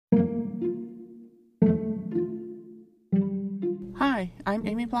Hi, I'm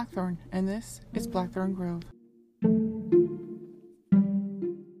Amy Blackthorn, and this is Blackthorn Grove.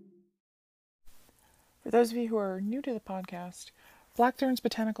 For those of you who are new to the podcast,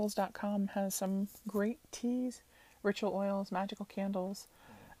 blackthornsbotanicals.com has some great teas, ritual oils, magical candles,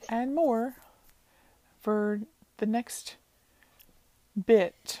 and more. For the next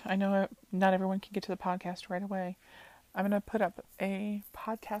bit, I know not everyone can get to the podcast right away. I'm going to put up a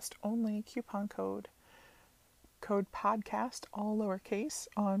podcast-only coupon code podcast, all lowercase,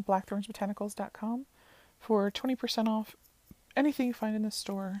 on blackthornsbotanicals.com for 20% off anything you find in the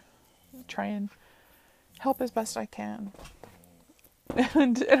store. Try and help as best I can.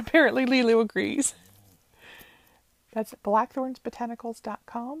 And apparently Lulu agrees. That's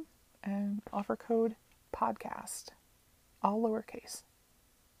blackthornsbotanicals.com and offer code podcast, all lowercase.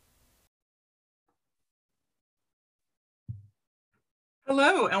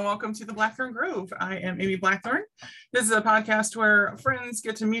 Hello and welcome to the Blackthorn Grove. I am Amy Blackthorn. This is a podcast where friends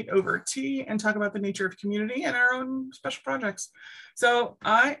get to meet over tea and talk about the nature of community and our own special projects. So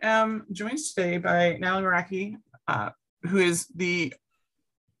I am joined today by Natalie Meraki, who is the,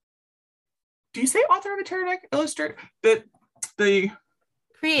 do you say author of a tarot deck? Illustrator? The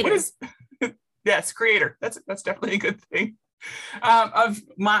creator. What is, yes, creator. That's definitely a good thing. Of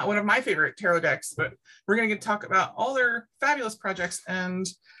one of my favorite tarot decks, but we're going to talk about all their fabulous projects and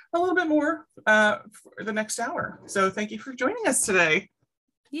a little bit more for the next hour. So thank you for joining us today.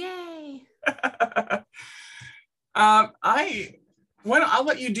 Yay! I'll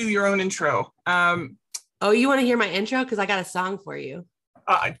let you do your own intro. Oh, you want to hear my intro? Because I got a song for you.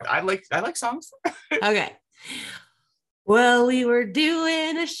 I like songs. Okay. Well, we were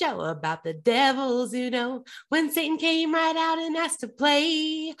doing a show about the devils, when Satan came right out and asked to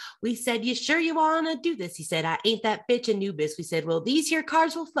play. We said, you sure you want to do this? He said, I ain't that bitch Anubis. We said, well, these here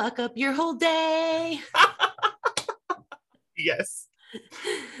cards will fuck up your whole day. Yes.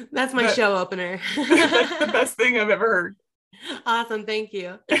 That's my show opener. That's the best thing I've ever heard. Awesome. Thank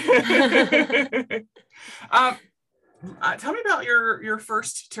you. Tell me about your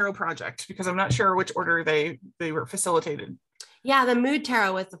first tarot project, because I'm not sure which order they were facilitated. Yeah, the Mood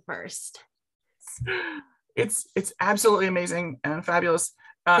Tarot was the first. It's absolutely amazing and fabulous.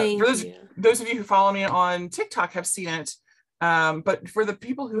 Thank you. Those of you who follow me on TikTok have seen it, but for the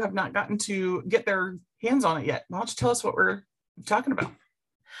people who have not gotten to get their hands on it yet, why don't you tell us what we're talking about?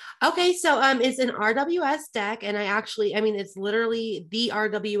 Okay, so it's an RWS deck, and it's literally the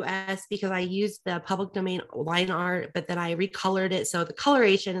RWS because I used the public domain line art, but then I recolored it, so the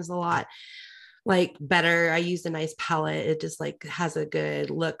coloration is a lot better. I used a nice palette. It just has a good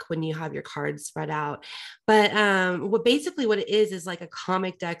look when you have your cards spread out. But what it is like a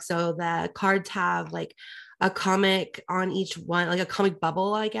comic deck, so the cards have a comic on each one, like a comic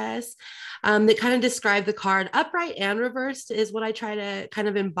bubble, I guess, that kind of describe the card. Upright and reversed is what I try to kind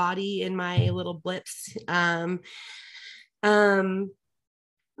of embody in my little blips.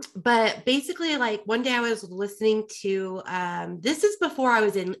 But basically, one day I was listening to, this is before I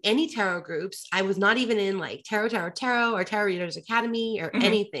was in any tarot groups. I was not even in Tarot or Tarot Readers Academy or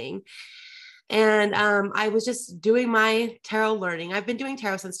anything. And I was just doing my tarot learning. I've been doing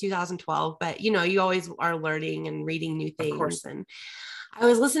tarot since 2012, but you always are learning and reading new things. And I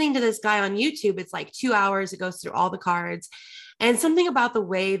was listening to this guy on YouTube. It's 2 hours. It goes through all the cards, and something about the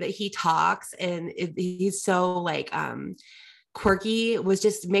way that he talks and he's so quirky was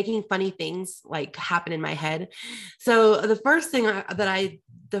just making funny things happen in my head. So the first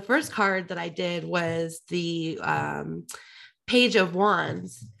card that I did was the Page of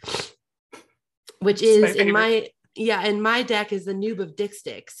Wands, which is in my deck is the Noob of Dick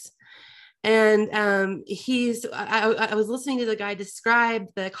Sticks. And I was listening to the guy describe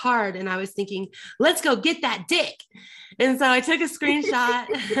the card, and I was thinking, let's go get that dick. And so I took a screenshot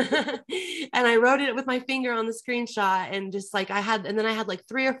and I wrote it with my finger on the screenshot, and just I had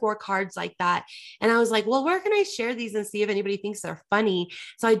 3 or 4 cards like that. And I was like, well, where can I share these and see if anybody thinks they're funny?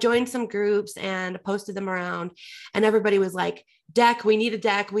 So I joined some groups and posted them around, and everybody was like, deck, we need a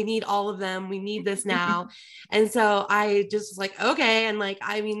deck, we need all of them, we need this now. And so I just was okay. And like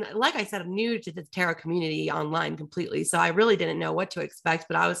I said, I'm new to the tarot community online completely, so I really didn't know what to expect,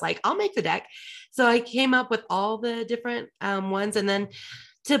 but I was like, I'll make the deck. So I came up with all the different ones, and then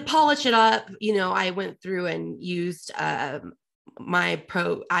to polish it up, I went through and used my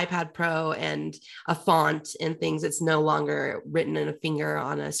iPad Pro and a font and things. It's no longer written in a finger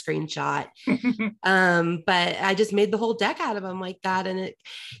on a screenshot. But I just made the whole deck out of them like that. And it,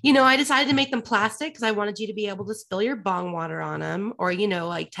 I decided to make them plastic because I wanted you to be able to spill your bong water on them, or,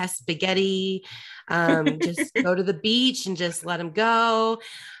 test spaghetti, just go to the beach and just let them go.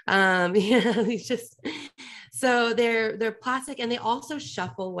 It's just So they're plastic, and they also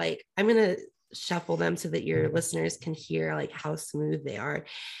shuffle. Like, I'm gonna shuffle them so that your listeners can hear like how smooth they are.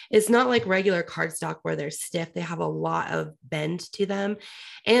 It's not like regular cardstock where they're stiff. They have a lot of bend to them,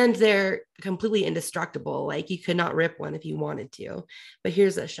 and they're completely indestructible. Like, you could not rip one if you wanted to. But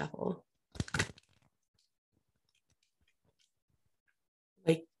here's a shuffle.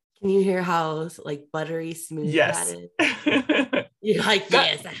 Like, can you hear how like buttery smooth that Yes. is? You're like,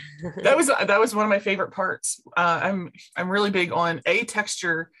 yes. That was one of my favorite parts. I'm really big on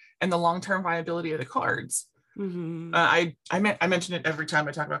texture and the long-term viability of the cards. Mm-hmm. I mention it every time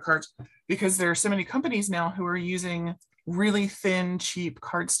I talk about cards, because there are so many companies now who are using really thin, cheap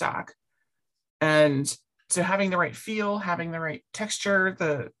cardstock, and so having the right feel, having the right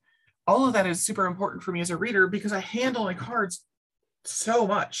texture, all of that is super important for me as a reader, because I handle my cards so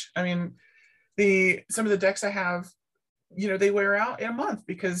much. I mean, some of the decks I have, they wear out in a month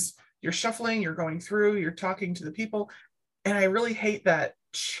because you're shuffling, you're going through, you're talking to the people. And I really hate that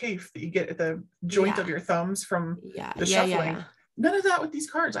chafe that you get at the joint of your thumbs from the shuffling. None of that with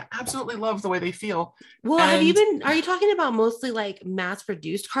these cards. I absolutely love the way they feel. Well, are you talking about mostly like mass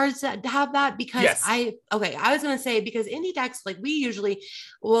produced cards that have that? Because yes. I was going to say, because indie decks, like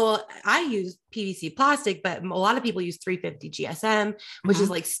I use PVC plastic, but a lot of people use 350 GSM, which is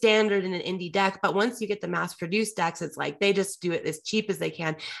like standard in an indie deck. But once you get the mass produced decks, it's like they just do it as cheap as they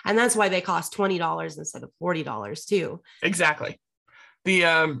can. And that's why they cost $20 instead of $40 too. Exactly.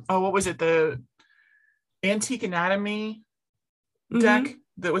 What was it? The Antique Anatomy deck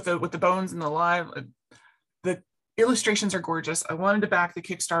with the bones and the live. The illustrations are gorgeous. I wanted to back the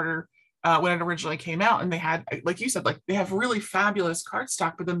Kickstarter when it originally came out, and they had, like you said, like they have really fabulous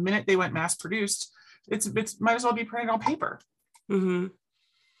cardstock. But the minute they went mass produced, it's might as well be printed on paper. Mm-hmm.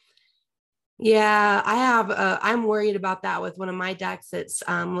 Yeah, I have. I'm worried about that with one of my decks that's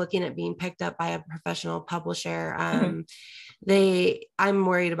looking at being picked up by a professional publisher. I'm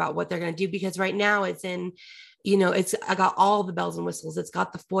worried about what they're going to do, because right now it's in, I got all the bells and whistles. It's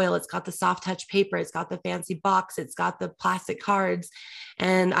got the foil, it's got the soft touch paper, it's got the fancy box, it's got the plastic cards.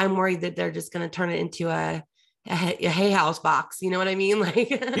 And I'm worried that they're just going to turn it into a Hay House box. You know what I mean? Like,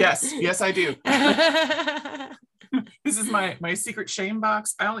 yes, I do. This is my secret shame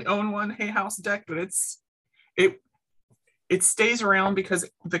box. I only own one Hay House deck, but it stays around because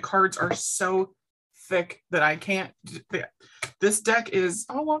the cards are so thick that I can't. This deck is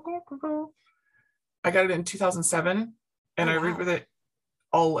I got it in 2007, and I read with it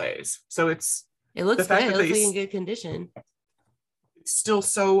always. So it looks good. It looks like in good condition. It's still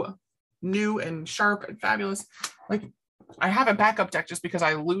so new and sharp and fabulous. Like, I have a backup deck just because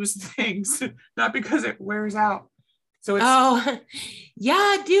I lose things, not because it wears out. So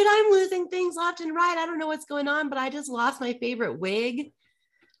yeah, dude, I'm losing things left and right. I don't know what's going on, but I just lost my favorite wig.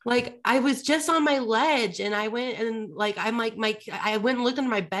 Like, I was just on my ledge, and I went and like, I went and looked under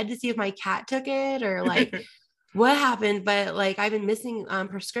my bed to see if my cat took it or like what happened. But like, I've been missing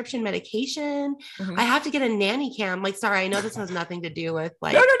prescription medication. I have to get a nanny cam. Like, sorry, I know this has nothing to do with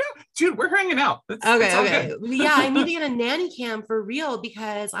like, no, dude, we're hanging out. Okay. Yeah, I need to get a nanny cam for real,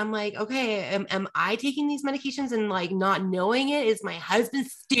 because I'm like, okay, am I taking these medications and like not knowing it? Is my husband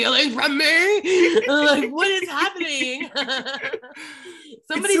stealing from me? Like, what is happening?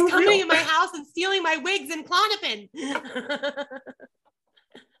 Somebody's coming in my house and stealing my wigs and Klonopin.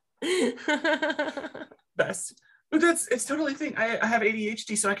 Best. But it's totally a thing. I have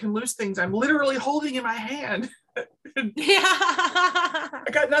ADHD, so I can lose things I'm literally holding in my hand. Yeah. I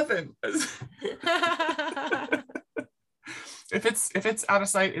got nothing. If it's out of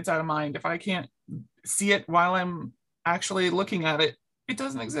sight, it's out of mind. If I can't see it while I'm actually looking at it, it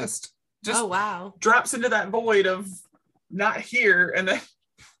doesn't exist. Just drops into that void of not here, and then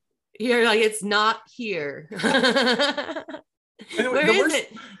you're like, it's not here. Where is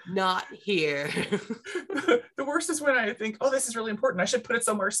it? Not here. The worst is when I think, oh, this is really important, I should put it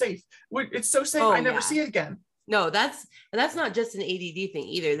somewhere safe. It's so safe, I never see it again. No, that's not just an ADD thing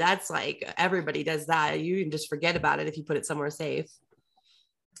either. That's like, everybody does that. You can just forget about it if you put it somewhere safe.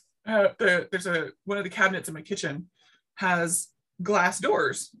 There's one of the cabinets in my kitchen has glass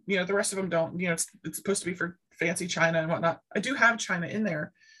doors. The rest of them don't. It's supposed to be for fancy china and whatnot. I do have china in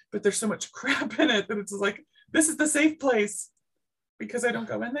there, but there's so much crap in it that it's like, this is the safe place because I don't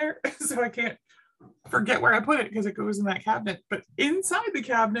go in there. So I can't forget where I put it because it goes in that cabinet. But inside the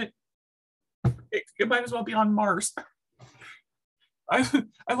cabinet, it might as well be on Mars. I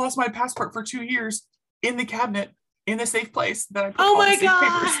lost my passport for 2 years in the cabinet in the safe place that I put all the safe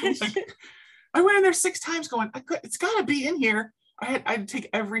papers. Like, I went in there 6 times going, it's got to be in here. I'd take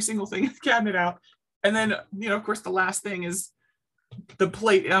every single thing in the cabinet out. And then, of course, the last thing is the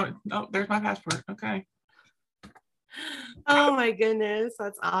plate. Oh, there's my passport. Okay. Oh my goodness,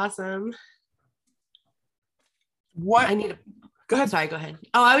 that's awesome. What? I need a Go ahead. Sorry, go ahead.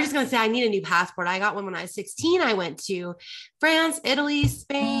 Oh, I was just going to say I need a new passport. I got one when I was 16. I went to France, Italy, Mm,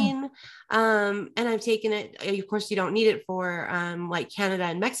 Spain, and I've taken it. Of course, you don't need it for like Canada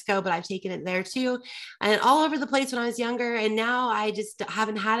and Mexico, but I've taken it there too, and all over the place when I was younger. And now I just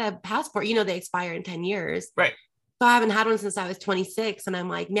haven't had a passport. You know, they expire in 10 years. right. So I haven't had one since I was 26. And I'm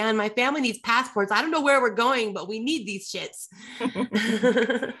like, man, my family needs passports. I don't know where we're going, but we need these shits.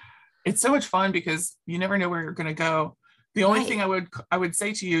 It's so much fun because you never know where you're going to go. The only thing Right. I would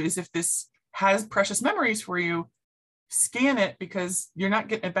say to you is if this has precious memories for you, scan it because you're not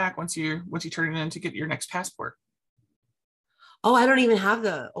getting it back once you turn it in to get your next passport. Oh, I don't even have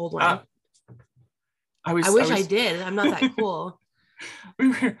the old Uh, one. I I was I wish I was did. I'm not that cool. we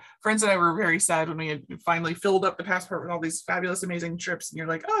were friends and I were very sad when we had finally filled up the passport with all these fabulous, amazing trips, and you're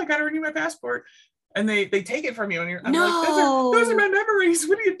like, oh, I got to renew my passport, and they take it from you, and I'm like, those are No. my memories.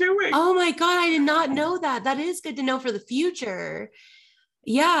 What are you doing? Oh my God. I did not know that. That is good to know for the future.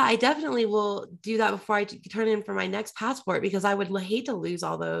 Yeah, I definitely will do that before I turn in for my next passport because I would hate to lose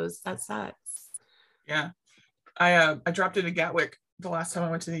all those. That sucks. Yeah, I dropped into Gatwick the last time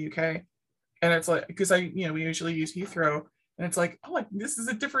I went to the UK, and it's like because we usually use Heathrow, and it's like, oh, like, this is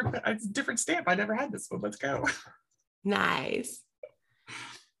it's a different stamp. I never had this one. Let's go. Nice.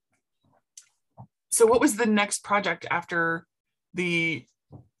 So, what was the next project after the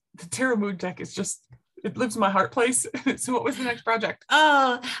the tarot mood deck? Is just it lives in my heart place. So, what was the next project?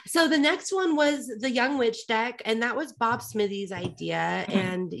 Oh, so the next one was the Young Witch deck, and that was Bob Smithy's idea.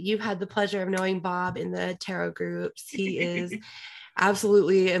 And you've had the pleasure of knowing Bob in the tarot groups. He is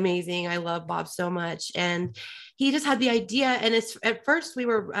absolutely amazing. I love Bob so much. And he just had the idea. And it's at first he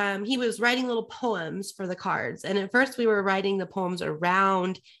was writing little poems for the cards. And at first we were writing the poems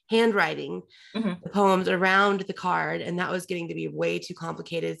around handwriting Mhm. the poems around the card. And that was getting to be way too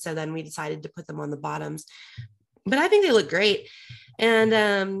complicated. So then we decided to put them on the bottoms. But I think they look great. And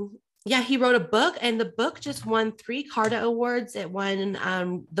yeah, he wrote a book, and the book just won 3 Carta Awards. It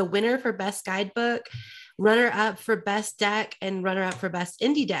won the winner for Best Guidebook, runner up for Best Deck, and runner up for Best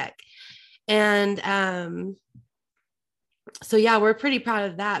Indie Deck. And so yeah, we're pretty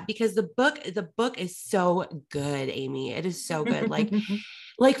proud of that because the book is so good, Amy. It is so good.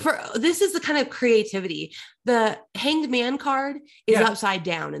 Like for this is the kind of creativity. The Hanged Man card is Yeah, upside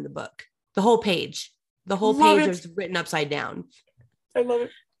down in the book. The whole page. The whole love page it. is written upside down. I love it.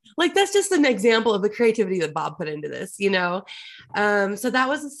 Like that's just an example of the creativity that Bob put into this, you know. So that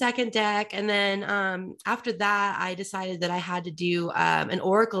was the second deck, and then after that I decided that I had to do an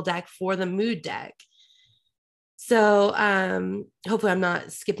oracle deck for the mood deck. So hopefully I'm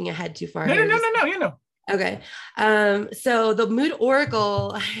not skipping ahead too far No, no, here. no, Just no, no. okay. So the mood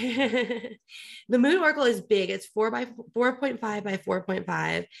oracle the mood oracle is big. It's 4.5 by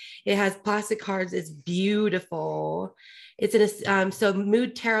 4.5. It has plastic cards. It's beautiful. It's in a so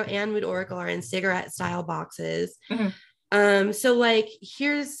mood tarot and mood oracle are in cigarette style boxes. Mhm. So like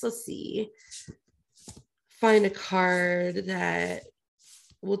let's see, find a card that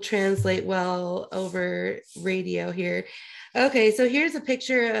will translate well over radio here. Okay, so here's a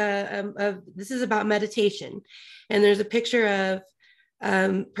picture of this is about meditation, and there's a picture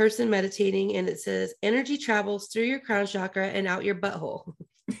of person meditating, and it says energy travels through your crown chakra and out your butthole.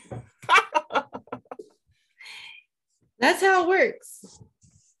 That's how it works.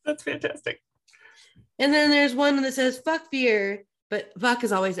 That's fantastic. And then there's one that says fuck fear, but fuck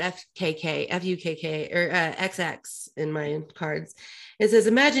is always FKK, FUKK, or XX in my cards. It says,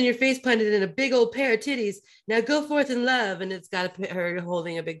 imagine your face planted in a big old pair of titties. Now go forth in love. And it's got her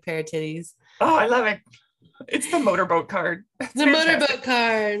holding a big pair of titties. Oh, I love it. It's the motorboat card. That's The fantastic. motorboat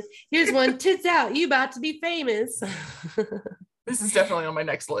card. Here's one, tits out. You about to be famous. This is definitely on my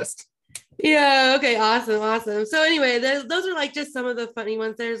next list. Yeah. Okay. Awesome. Awesome. So anyway, those are like just some of the funny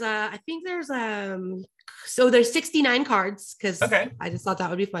ones. I think there's so there's 69 cards because Okay. I just thought that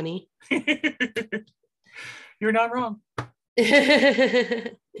would be funny. You're not wrong.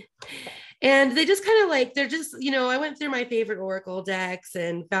 And they just kind of like they're just I went through my favorite oracle decks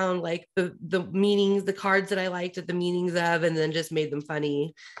and found like the meanings, the cards that I liked at the meanings of, and then just made them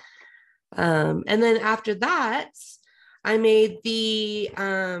funny. And then after that I made the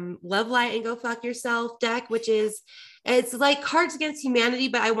Love Light and Go Fuck Yourself deck, which is it's like Cards Against Humanity,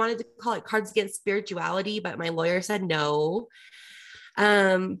 but I wanted to call it Cards Against Spirituality, but my lawyer said no.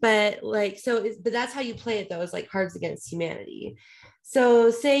 But like but that's how you play it though, is like Cards Against Humanity. So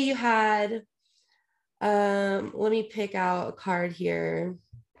say you had let me pick out a card here.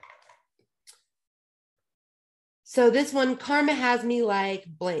 So this one, karma has me like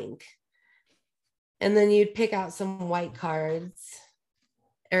blank. And then you'd pick out some white cards,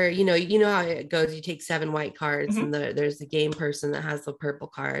 or you know how it goes. You take 7 white cards, Mm-hmm. and there's the game person that has the purple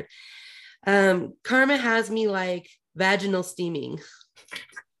card. Karma has me like vaginal steaming.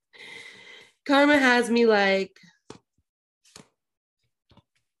 Karma has me like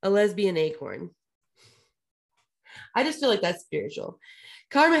a lesbian acorn. I just feel like that's spiritual.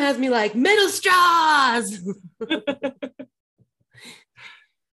 Karma has me like metal straws.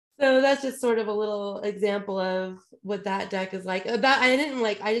 So that's just sort of a little example of what that deck is like. That I didn't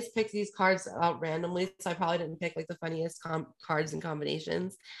like. I just picked these cards out randomly, so I probably didn't pick like the funniest cards and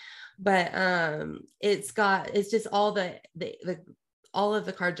combinations. But it's just all the all of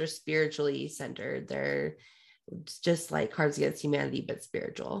the cards are spiritually centered. They're just like Cards Against Humanity, but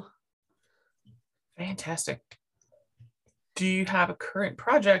spiritual. Fantastic. Do you have a current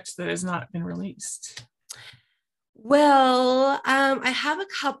project that has not been released? Well, I have a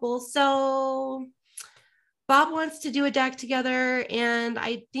couple. So Bob wants to do a deck together, and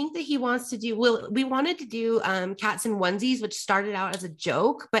I think that he wants to do. Well, we wanted to do cats and onesies, which started out as a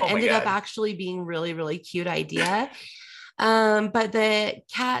joke, but ended up actually being really, really cute idea. But the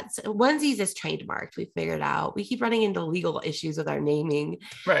cats onesies is trademarked. We figured out. We keep running into legal issues with our naming.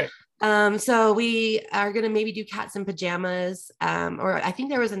 Right. So we are going to maybe do cats in pajamas. Or I think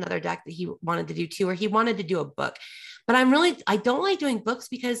there was another deck that he wanted to do too, or he wanted to do a book. But I don't like doing books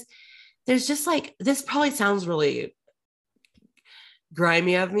because there's just like, this probably sounds really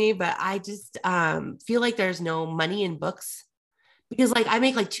grimy of me, but I just feel like there's no money in books because like I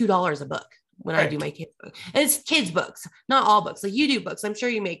make like $2 a book when I do my kids book. It's kids books, not all books. Like you do books. I'm sure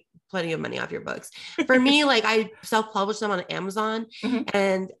you make plenty of money off your books. For me, like I self-publish them on Amazon,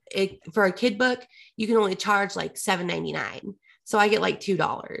 and for a kid book, you can only charge like $7.99. So I get like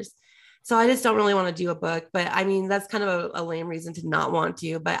 $2. So I just don't really want to do a book, but I mean, that's kind of a lame reason to not want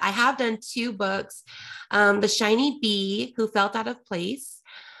to, but I have done 2 books. The Shiny Bee Who Felt Out of Place,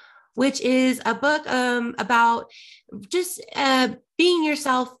 which is a book about just being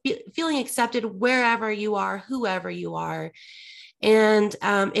yourself, feeling accepted wherever you are, whoever you are. And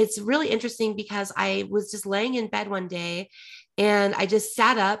it's really interesting because I was just laying in bed one day and I just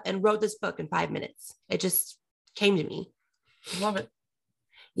sat up and wrote this book in 5 minutes. It just came to me. Love it.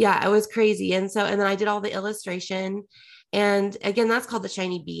 Yeah, it was crazy. And then I did all the illustration. And again, that's called The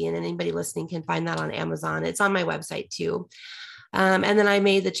Shiny Bee. And anybody listening can find that on Amazon. It's on my website too. And then I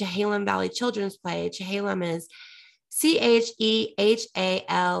made the Chehalem Valley Children's Play. Chehalem is Chehalem.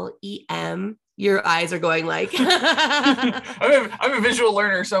 Your eyes are going like. I'm a visual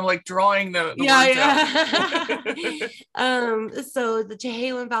learner, so I'm like drawing the words out. So the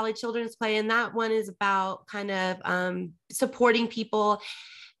Chehalem Valley Children's Play, and that one is about kind of supporting people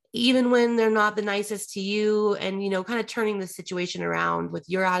even when they're not the nicest to you, and kind of turning the situation around with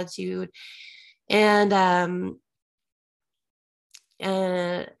your attitude. And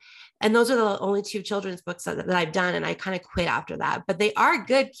those are the only 2 children's books that I've done, and I kind of quit after that. But they are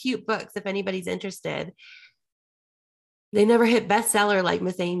good, cute books if anybody's interested. They never hit bestseller like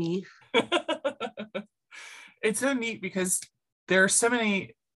Miss Amy. It's so neat because there are so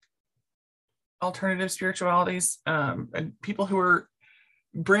many alternative spiritualities and people who are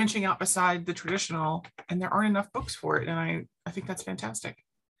branching out beside the traditional, and there aren't enough books for it. And I think that's fantastic.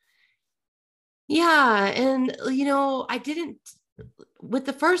 Yeah. And, I didn't, with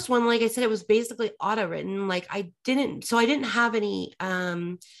the first one, like I said, it was basically auto written. Like I didn't have any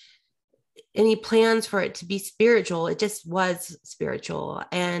plans for it to be spiritual. It just was spiritual.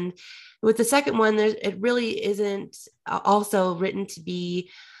 And with the second one, it really isn't also written to be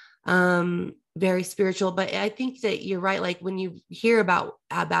very spiritual, but I think that you're right. Like when you hear about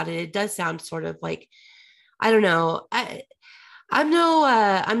it, it does sound sort of like, I don't know. I'm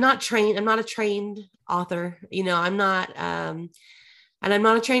not trained. I'm not a trained author. I'm not, and I'm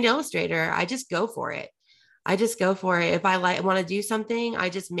not a trained illustrator. I just go for it. If I want to do something, I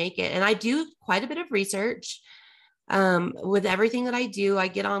just make it. And I do quite a bit of research. With everything that I do, I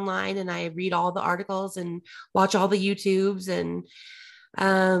get online and I read all the articles and watch all the YouTubes and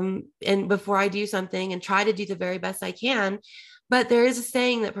before I do something, and try to do the very best I can. But there is a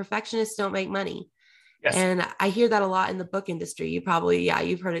saying that perfectionists don't make money. Yes. And I hear that a lot in the book industry. You've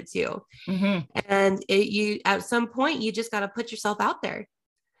heard it too. And at some point, you just got to put yourself out there.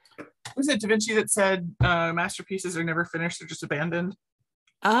 Was it Da Vinci that said masterpieces are never finished, they're just abandoned?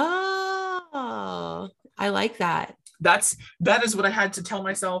 Oh, I like that. That is what I had to tell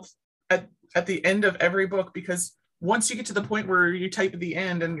myself at the end of every book, because once you get to the point where you type at the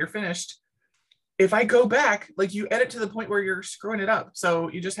end and you're finished, if I go back, like you edit to the point where you're screwing it up. So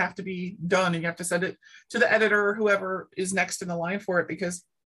you just have to be done, and you have to send it to the editor or whoever is next in the line for it, because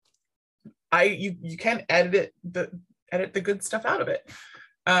you can edit the good stuff out of it.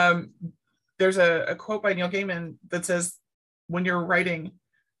 There's a quote by Neil Gaiman that says, when you're writing,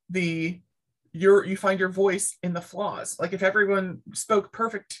 you find your voice in the flaws. Like if everyone spoke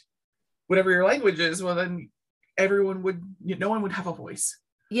perfect, whatever your language is, well then no one would have a voice.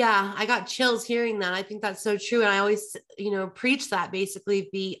 Yeah, I got chills hearing that. I think that's so true. And I always, preach that, basically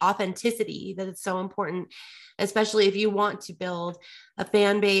the authenticity, that it's so important, especially if you want to build a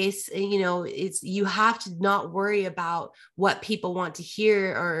fan base. You have to not worry about what people want to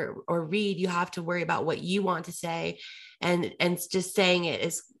hear or read. You have to worry about what you want to say, and just saying it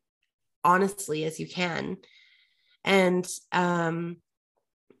as honestly as you can. And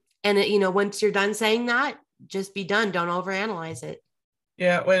once you're done saying that, just be done. Don't overanalyze it.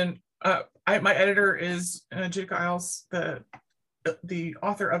 Yeah, when my editor is Judika Isles, the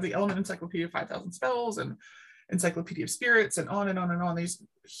author of the Element Encyclopedia of 5,000 Spells and Encyclopedia of Spirits, and on and on and on, these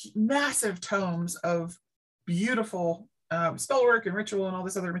massive tomes of beautiful spell work and ritual and all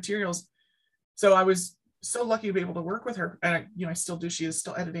this other materials. So I was so lucky to be able to work with her, and I still do. She is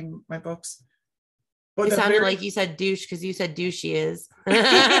still editing my books. But it sounded like you said douche, because you said douche she is.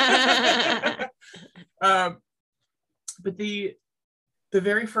 But the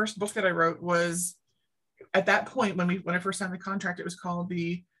very first book that I wrote was, at that point when I first signed the contract, it was called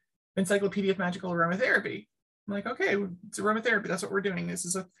the Encyclopedia of Magical Aromatherapy. I'm like, okay, it's aromatherapy. That's what we're doing.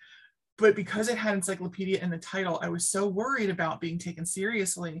 But because it had encyclopedia in the title, I was so worried about being taken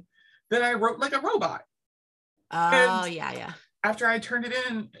seriously that I wrote like a robot. Oh, yeah. After I turned it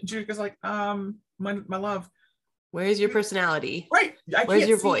in, Judika's like, my love, where's your personality? Right. Where's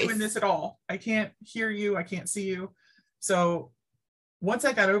your voice? See you in this at all. I can't hear you. I can't see you. So once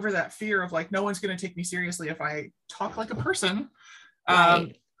I got over that fear of like, no one's going to take me seriously if I talk like a person,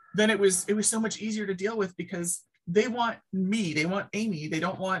 right. Then it was so much easier to deal with, because they want me, they want Amy, they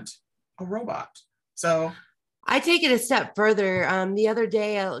don't want a robot. So I take it a step further. The other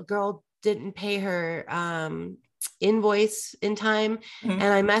day, a girl didn't pay her invoice in time, and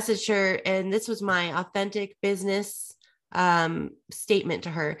I messaged her, and this was my authentic business statement to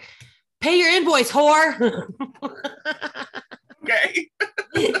her: pay your invoice, whore. Okay.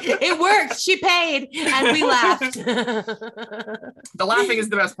 It worked. She paid, and we laughed. The laughing is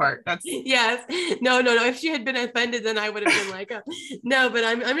the best part. That's yes. No. If she had been offended, then I would have been like, no. But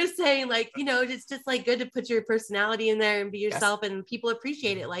I'm just saying, like, it's just like good to put your personality in there and be yourself, yes. And people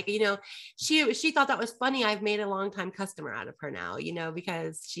appreciate it. Like, she thought that was funny. I've made a long-time customer out of her now,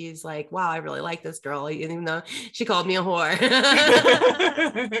 because she's like, wow, I really like this girl, even though she called me a whore.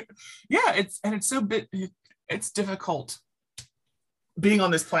 Yeah, it's difficult being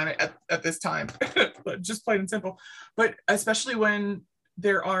on this planet at this time, but just plain and simple. But especially when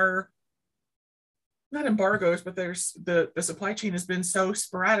there are not embargoes, but there's the supply chain has been so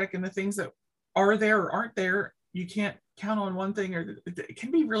sporadic, and the things that are there or aren't there, you can't count on one thing, or it can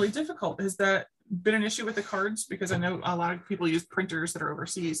be really difficult. Has that been an issue with the cards? Because I know a lot of people use printers that are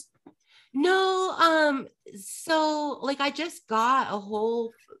overseas. No, so like I just got a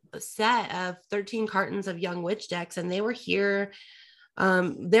whole set of 13 cartons of Young Witch decks, and they were here.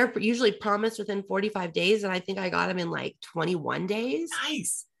 They're usually promised within 45 days, and I think I got them in like 21 days.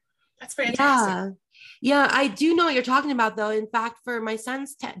 Nice. That's fantastic. Yeah, I do know what you're talking about, though. In fact, for my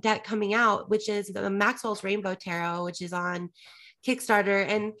son's deck coming out, which is the Maxwell's Rainbow Tarot, which is on Kickstarter,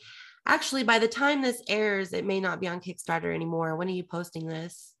 and actually by the time this airs, it may not be on Kickstarter anymore. When are you posting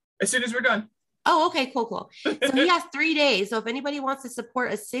this? As soon as we're done. Oh, okay, cool. So he has 3 days. So if anybody wants to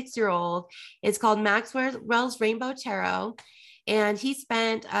support a 6-year-old, it's called Maxwell's Rainbow Tarot. And he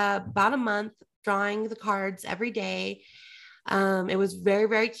spent about a month drawing the cards every day. It was very,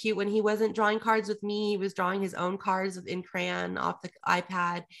 very cute. When he wasn't drawing cards with me, he was drawing his own cards in crayon off the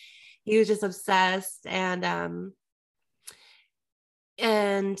iPad. He was just obsessed. So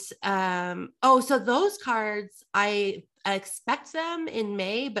those cards, I expect them in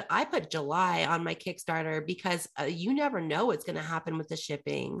May, but I put July on my Kickstarter because you never know what's going to happen with the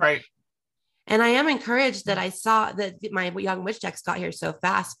shipping. Right. And I am encouraged that I saw that my Young Witch decks got here so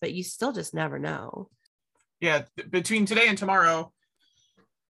fast, but you still just never know. Yeah, between today and tomorrow,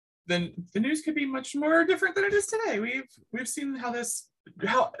 then the news could be much more different than it is today. We've seen how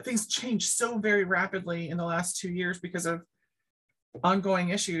things change so very rapidly in the last 2 years because of ongoing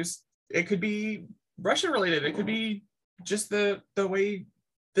issues. It could be Russia related. It could be just the way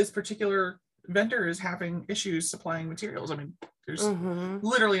this particular vendor is having issues supplying materials. I mean, there's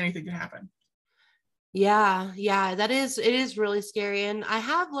literally anything can happen. Yeah, it is really scary. And I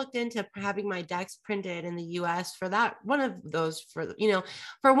have looked into having my decks printed in the US for that. One of those for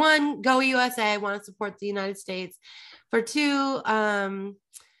one, go USA. I want to support the United States. For two,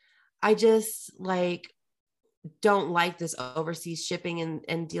 I just like don't like this overseas shipping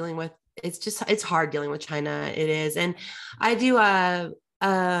and dealing with, it's hard dealing with China. It is. And I do a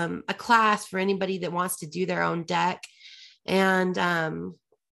class for anybody that wants to do their own deck. And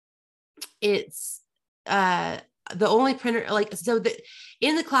it's the only printer, like, so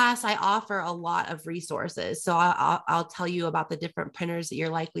in the class, I offer a lot of resources. So I'll tell you about the different printers that you're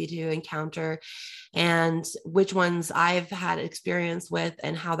likely to encounter and which ones I've had experience with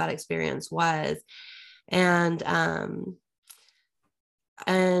and how that experience was. And I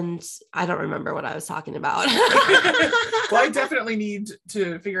don't remember what I was talking about. Well, I definitely need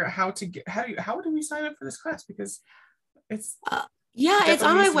to figure out how do we sign up for this class, because it's yeah, it's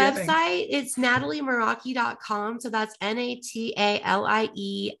on my needs to be a thing. website. It's nataliemeraki.com. So that's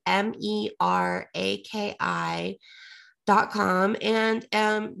NATALIEMERAKI.com. And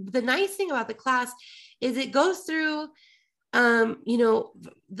the nice thing about the class is it goes through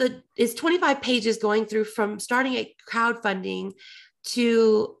it's 25 pages going through from starting at crowdfunding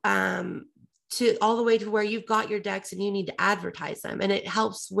to all the way to where you've got your decks and you need to advertise them. And it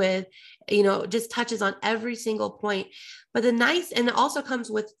helps with, just touches on every single point. But and it also comes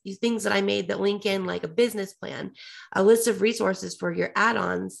with these things that I made that link in, like a business plan, a list of resources for your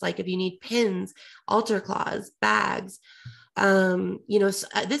add-ons, like if you need pins, altar claws, bags,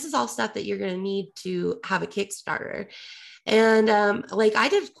 this is all stuff that you're going to need to have a Kickstarter. And like I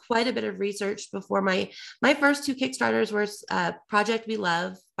did quite a bit of research before my first two Kickstarters were Project We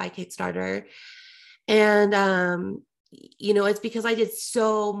Love by Kickstarter. And it's because I did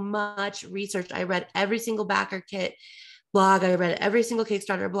so much research. I read every single backer kit blog. I read every single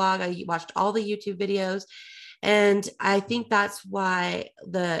Kickstarter blog. I watched all the YouTube videos. And I think that's why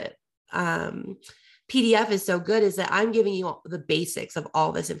the PDF is so good, is that I'm giving you the basics of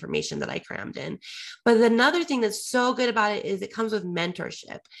all this information that I crammed in. But another thing that's so good about it is it comes with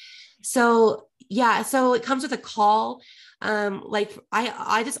mentorship. So yeah, so it comes with a call. Like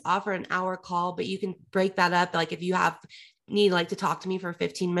I just offer an hour call, but you can break that up. Like if you need like to talk to me for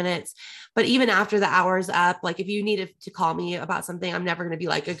 15 minutes, but even after the hour's up, like if you needed to call me about something, I'm never going to be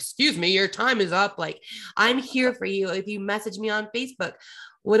like, excuse me, your time is up. Like I'm here for you. If you message me on Facebook,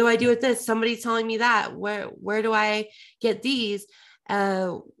 what do I do with this? Somebody's telling me that, where do I get these?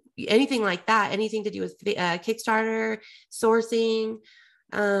 Anything like that, anything to do with Kickstarter, sourcing,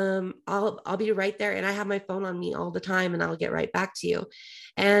 I'll be right there. And I have my phone on me all the time and I'll get right back to you.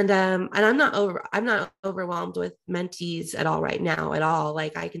 And I'm not overwhelmed with mentees at all right now at all.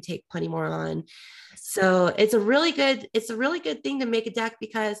 Like I can take plenty more on. So it's a really good thing to make a deck,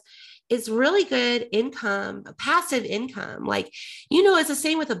 because it's really good income, passive income. Like, it's the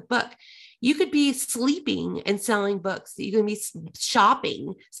same with a book. You could be sleeping and selling books. You can be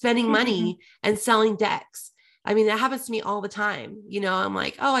shopping, spending money and selling decks. I mean, that happens to me all the time. I'm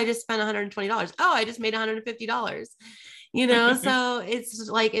like, oh, I just spent $120. Oh, I just made $150. So it's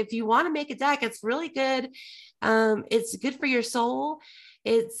like, if you want to make a deck, it's really good. It's good for your soul.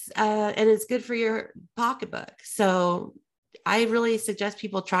 And it's good for your pocketbook. So I really suggest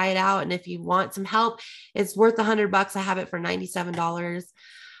people try it out. And if you want some help, it's worth $100. I have it for $97.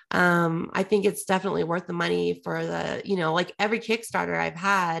 I think it's definitely worth the money for the, like every Kickstarter I've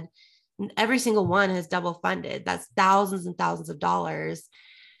had, every single one has double funded. That's thousands and thousands of dollars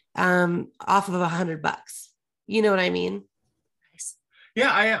off of $100. You know what I mean? Nice.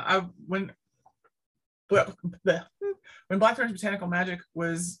 Yeah, when Blackthorn's Botanical Magic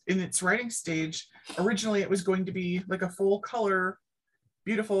was in its writing stage, originally it was going to be like a full color,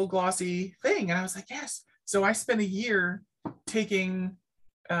 beautiful, glossy thing. And I was like, yes. So I spent a year taking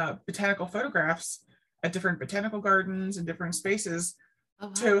botanical photographs at different botanical gardens and different spaces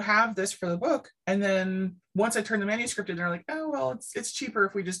to have this for the book. And then once I turned the manuscript in, they're like, oh, well, it's cheaper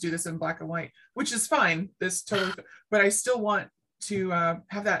if we just do this in black and white, which is fine. This totally, but I still want to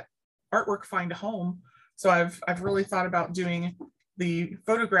have that artwork find a home. So I've really thought about doing the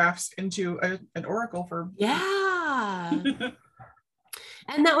photographs into an oracle for. Yeah.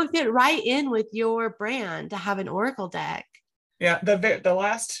 And that would fit right in with your brand to have an oracle deck. Yeah, the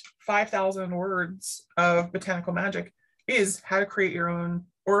last 5,000 words of Botanical Magic is how to create your own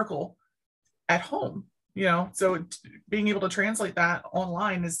oracle at home. So being able to translate that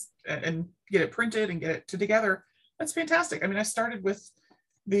online and get it printed and get it together, that's fantastic. I mean, I started with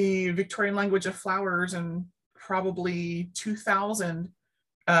the Victorian language of flowers and probably 2000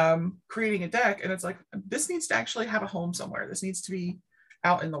 creating a deck, and it's like, this needs to actually have a home somewhere. This needs to be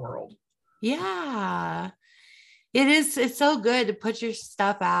out in the world. Yeah, it is. It's so good to put your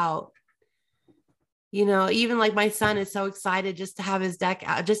stuff out. You know, even like my son is so excited just to have his deck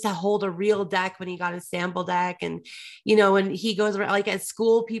out, just to hold a real deck when he got his sample deck. And, you know, when he goes around, like at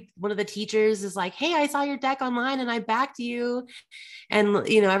school, people, one of the teachers is like, hey, I saw your deck online and I backed you. And,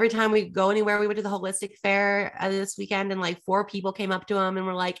 you know, every time we go anywhere, we went to the holistic fair this weekend and like 4 people came up to him and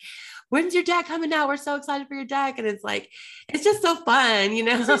were like, when's your deck coming out? We're so excited for your deck. And it's like, it's just so fun, you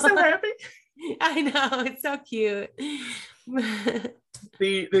know? Is he so happy? I know. It's so cute.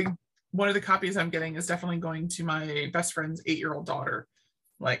 The one of the copies I'm getting is definitely going to my best friend's 8-year-old daughter.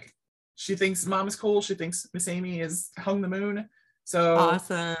 Like, she thinks mom is cool. She thinks Miss Amy is hung the moon. So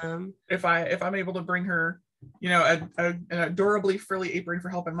Awesome. if I'm able to bring her, you know, an adorably frilly apron for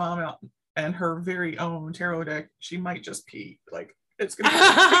helping mom out and her very own tarot deck, she might just pee. Like, it's gonna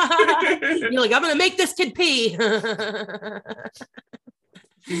You're like, I'm gonna make this kid pee.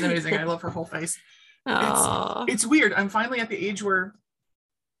 She's amazing. I love her whole face. Oh, It's weird. I'm finally at the age where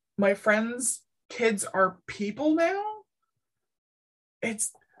my friends' kids are people now.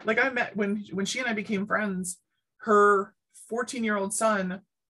 It's like, I met when she and I became friends, her 14-year-old son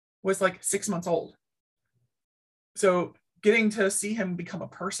was like 6 months old. So getting to see him become a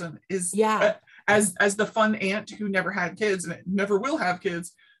person is, yeah. As the fun aunt who never had kids and never will have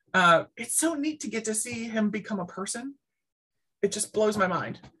kids, it's so neat to get to see him become a person. It just blows my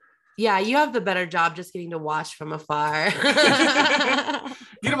mind. Yeah, you have the better job just getting to watch from afar.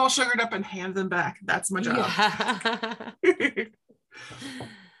 Get them all sugared up and hand them back. That's my job. Yeah.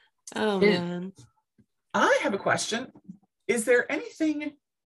 Oh man. I have a question. Is there anything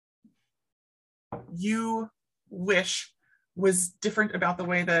you wish was different about the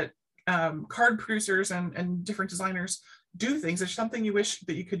way that card producers and different designers do things? Is there something you wish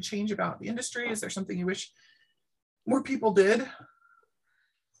that you could change about the industry? Is there something you wish more people did?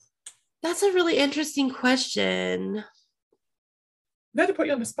 That's a really interesting question. Not to put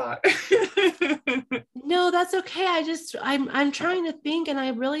you on the spot. No, that's okay. I'm trying to think, and I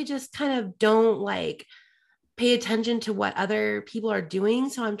really just kind of don't like pay attention to what other people are doing.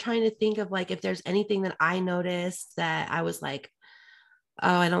 So I'm trying to think of like if there's anything that I noticed that I was like, oh,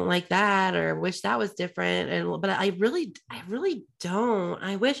 I don't like that, or wish that was different. And but I really don't.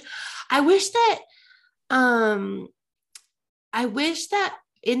 I wish that um I wish that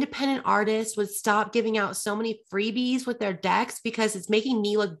independent artists would stop giving out so many freebies with their decks, because it's making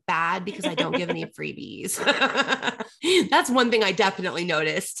me look bad because I don't give any freebies. That's one thing I definitely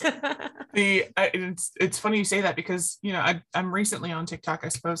noticed. It's funny you say that, because, you know, I'm recently on TikTok, I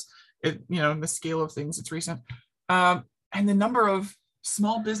suppose. It, you know, in the scale of things, it's recent. And the number of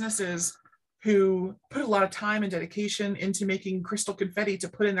small businesses who put a lot of time and dedication into making crystal confetti to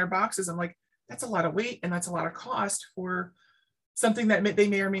put in their boxes, I'm like, that's a lot of weight and that's a lot of cost for something that they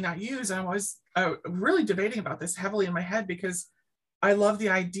may or may not use. And I was really debating about this heavily in my head, because I love the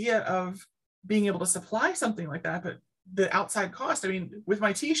idea of being able to supply something like that, but the outside cost. I mean, with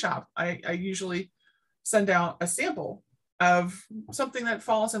my tea shop, I usually send out a sample of something that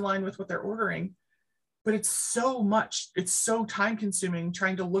falls in line with what they're ordering, but it's so much, it's so time consuming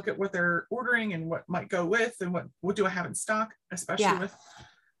trying to look at what they're ordering and what might go with, and what do I have in stock, especially with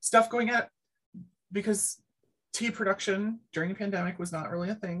stuff going out, because tea production during the pandemic was not really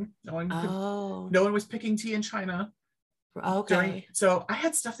a thing. No one was picking tea in China. Okay. So I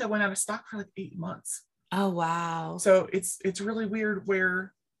had stuff that went out of stock for like 8 months. Oh wow. So it's really weird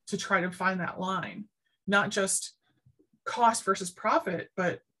where to try to find that line, not just cost versus profit,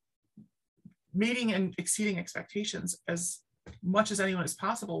 but meeting and exceeding expectations as much as anyone is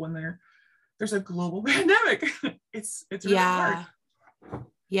possible when there's a global pandemic. It's really hard.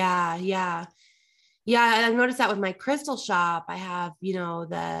 Yeah. I noticed that with my crystal shop. I have, you know,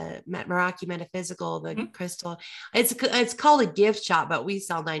 the Meraki metaphysical, the crystal. It's called a gift shop, but we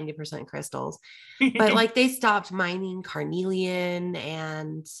sell 90% crystals. But like they stopped mining carnelian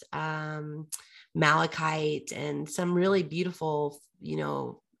and malachite and some really beautiful, you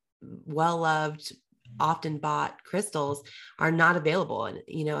know, well-loved, often bought crystals are not available. And,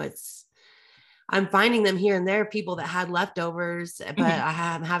 you know, I'm finding them here and there, people that had leftovers, but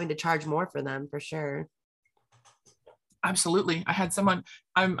I'm having to charge more for them for sure. Absolutely. I had someone,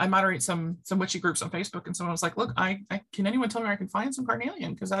 I moderate some witchy groups on Facebook, and someone was like, look, I can anyone tell me where I can find some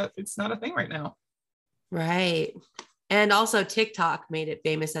carnelian? Because it's not a thing right now. Right. And also TikTok made it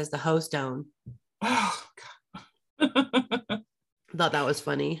famous as the hoe stone. Oh, God. Thought that was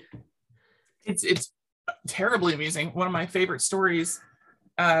funny. It's terribly amusing. One of my favorite stories,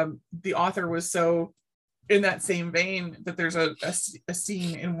 the author was so in that same vein that there's a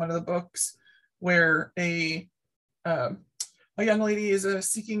scene in one of the books where a young lady is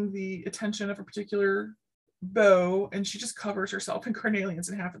seeking the attention of a particular beau, and she just covers herself in carnelians,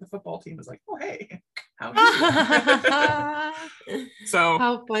 and half of the football team is like, oh hey. How do you? So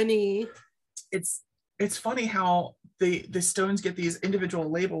How funny. it's funny how the stones get these individual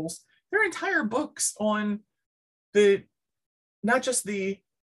labels. There are entire books on the not just the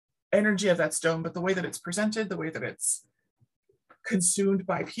energy of that stone, but the way that it's presented, the way that it's consumed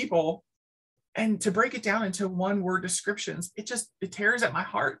by people. And to break it down into one word descriptions, it tears at my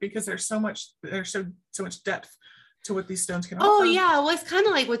heart because there's so much depth to what these stones can Oh offer. yeah, well, it's kind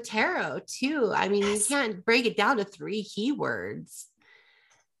of like with tarot too. I mean, Yes. you can't break it down to 3 keywords.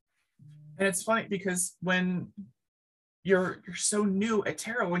 And it's funny because when you're so new at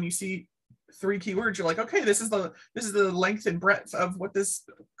tarot, when you see 3 keywords, you're like, okay, this is the length and breadth of what this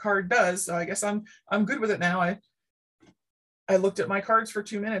card does. So I guess I'm good with it now. I looked at my cards for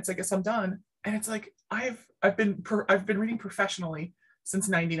 2 minutes. I guess I'm done. And it's like I've been reading professionally since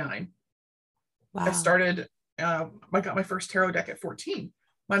 '99. Wow. I started. I got my first tarot deck at 14.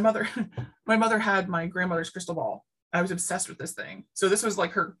 My mother had my grandmother's crystal ball. I was obsessed with this thing. So this was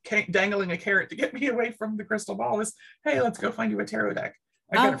like her dangling a carrot to get me away from the crystal ball. Was, hey, let's go find you a tarot deck.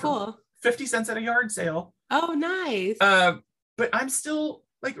 I got it for 50 cents at a yard sale. Oh, nice. But I'm still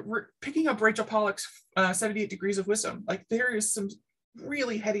like picking up Rachel Pollack's 78 Degrees of Wisdom. Like there is some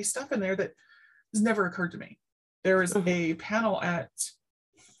really heady stuff in there that has never occurred to me. There was a panel at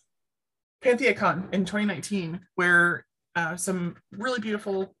PantheaCon in 2019 where some really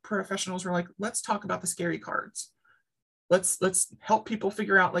beautiful professionals were like, let's talk about the scary cards. Let's help people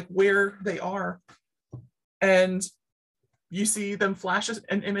figure out like where they are. And you see them flash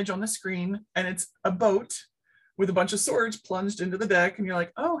an image on the screen and it's a boat with a bunch of swords plunged into the deck. And you're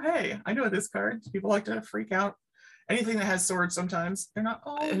like, oh, hey, I know this card. People like to freak out. Anything that has swords sometimes, they're not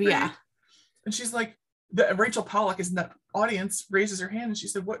all great. Yeah. And she's like, Rachel Pollack is in the audience, raises her hand and she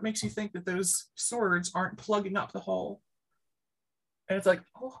said, what makes you think that those swords aren't plugging up the hole? And it's like,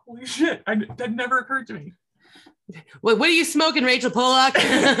 oh, holy shit, that never occurred to me. What are you smoking, Rachel Pollack?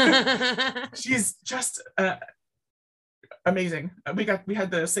 She's just amazing. We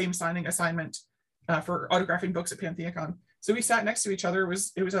had the same signing assignment for autographing books at PantheaCon. So we sat next to each other.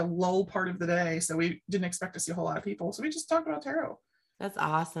 It was a lull part of the day, so we didn't expect to see a whole lot of people. So we just talked about tarot. That's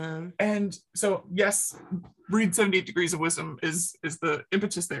awesome. And so, yes, read 78 Degrees of Wisdom is the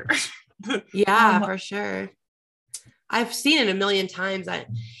impetus there. For sure. I've seen it a million times.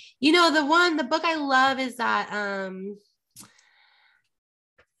 The book I love is that,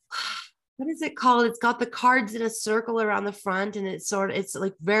 what is it called? It's got the cards in a circle around the front and it's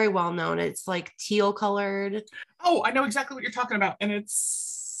like very well known. It's like teal colored. Oh, I know exactly what you're talking about. And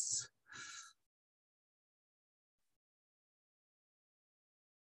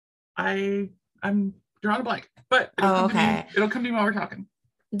I'm drawing a blank, but it'll come to me while we're talking.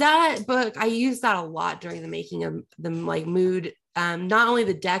 That book, I used that a lot during the making of the like mood, not only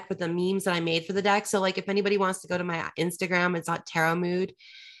the deck, but the memes that I made for the deck. So like if anybody wants to go to my Instagram, it's on Tarot Mood.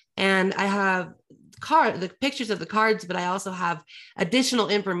 And I have the pictures of the cards, but I also have additional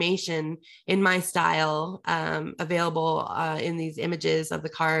information in my style available in these images of the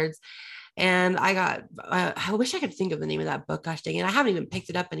cards. And I wish I could think of the name of that book. Gosh dang it. I haven't even picked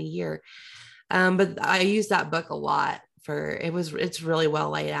it up in a year. But I use that book a lot it's really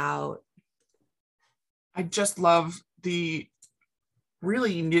well laid out. I just love the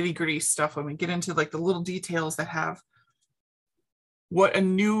really nitty gritty stuff when we get into like the little details that have what a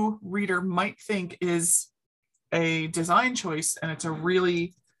new reader might think is a design choice. And it's a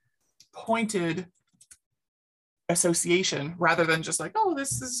really pointed association rather than just like, oh,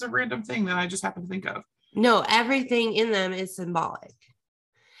 this is a random thing that I just happen to think of. No, everything in them is symbolic.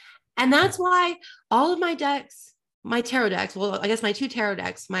 And that's why all of my decks, my tarot decks, well, I guess my 2 tarot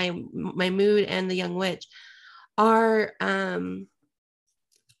decks, my Mood and the Young Witch are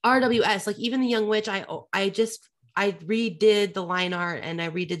RWS. Like even the Young Witch, I redid the line art and I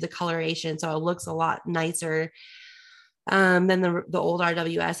redid the coloration. So it looks a lot nicer than the old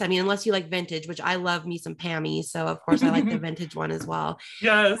RWS. I mean, unless you like vintage, which I love me some Pammy. So of course I like the vintage one as well.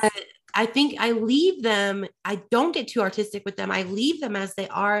 Yes. I think I leave them. I don't get too artistic with them. I leave them as they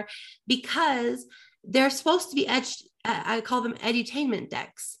are because they're supposed to be I call them edutainment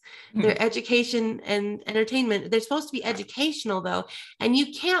decks. They're education and entertainment. They're supposed to be educational though. And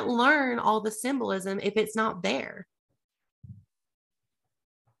you can't learn all the symbolism if it's not there.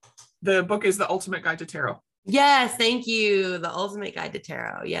 The book is The Ultimate Guide to Tarot. Yes. Thank you. The Ultimate Guide to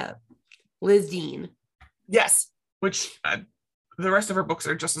Tarot. Yeah. Liz Dean. Yes. Which the rest of her books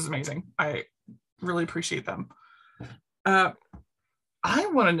are just as amazing. I really appreciate them. I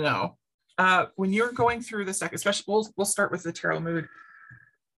want to know, when you're going through this deck, especially we'll start with the Tarot Mood.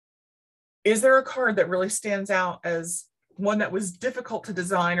 Is there a card that really stands out as one that was difficult to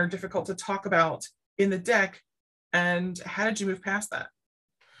design or difficult to talk about in the deck, and how did you move past that?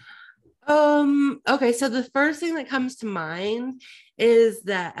 Okay, so the first thing that comes to mind is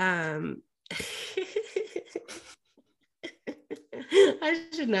that I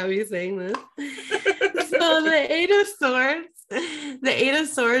should not be saying this. So the 8 of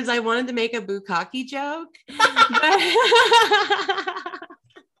Swords, I wanted to make a bukkake joke.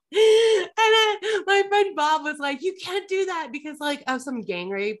 My friend Bob was like, you can't do that because like of some gang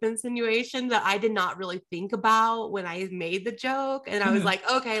rape insinuation that I did not really think about when I made the joke. And I was like,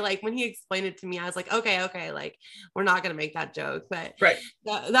 okay, like when he explained it to me, I was like, okay, like we're not gonna make that joke. But Right.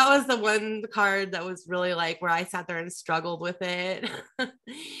 that was the one card that was really like where I sat there and struggled with it.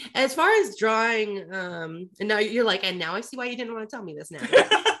 As far as drawing, and now you're like, and now I see why you didn't want to tell me this now.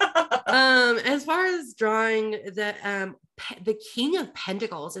 As far as drawing, the King of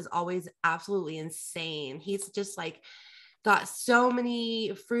Pentacles is always absolutely insane. He's just like got so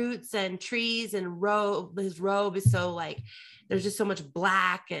many fruits and trees and his robe is so like there's just so much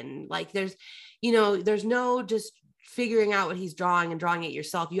black, and like there's no just figuring out what he's drawing and drawing it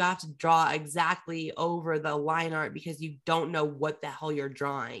yourself. You have to draw exactly over the line art because you don't know what the hell you're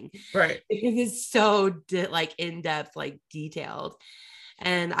drawing, right? Because it's so like in-depth, like detailed.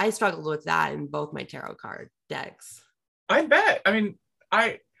 And I struggled with that in both my tarot card decks. I bet. I mean,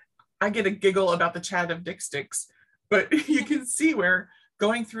 I get a giggle about the Chad of Dick Sticks, but you can see where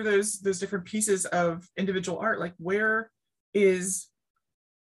going through those different pieces of individual art, like where is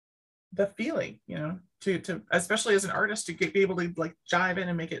the feeling, to especially as an artist, to be able to like dive in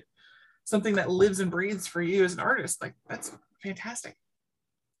and make it something that lives and breathes for you as an artist. Like that's fantastic.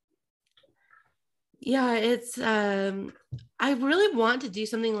 Yeah, it's I really want to do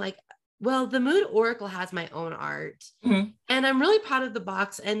something like, well, the Mood Oracle has my own art, and I'm really proud of the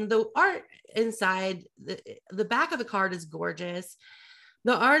box, and the art inside, the back of the card is gorgeous.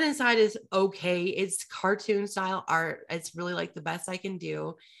 The art inside is okay. It's cartoon style art. It's really like the best I can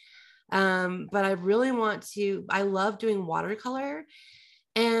do. But I really I love doing watercolor,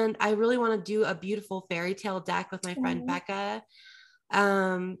 and I really want to do a beautiful fairy tale deck with my friend Becca.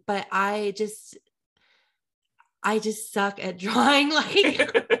 But I just suck at drawing.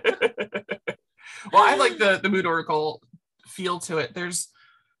 Well, I like the Mood Oracle feel to it.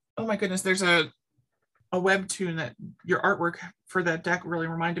 Oh my goodness, there's a webtoon that your artwork for that deck really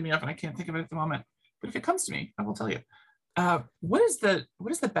reminded me of, and I can't think of it at the moment. But if it comes to me, I will tell you. What is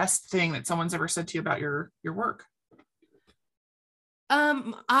the best thing that someone's ever said to you about your work?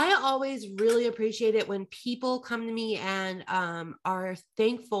 I always really appreciate it when people come to me and are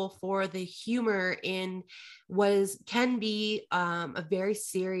thankful for the humor in what can be a very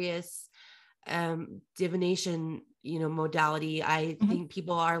serious divination modality. I think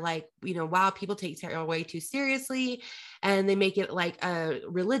people are like, wow, people take tarot way too seriously, and they make it like a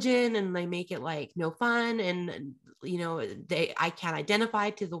religion, and they make it like no fun, and I can't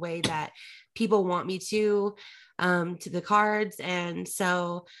identify to the way that people want me to the cards. And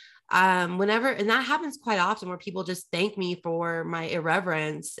so whenever, and that happens quite often, where people just thank me for my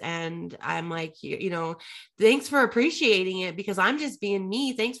irreverence, and I'm like, thanks for appreciating it, because I'm just being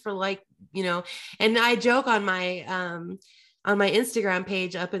me. Thanks for like, and I joke on my Instagram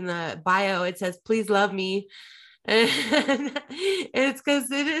page, up in the bio, it says, please love me. And it's because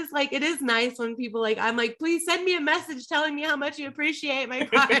it is nice when people like, I'm like, please send me a message telling me how much you appreciate my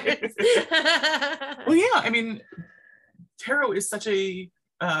cards. Well, yeah, I mean, tarot is such a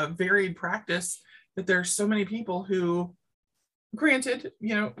varied practice that there's so many people who, granted,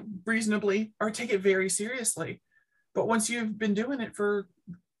 reasonably, or take it very seriously. But once you've been doing it for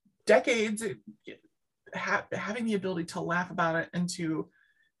decades, having the ability to laugh about it and to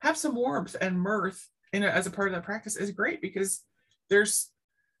have some warmth and mirth as a part of that practice is great, because there's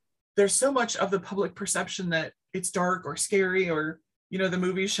so much of the public perception that it's dark or scary, or the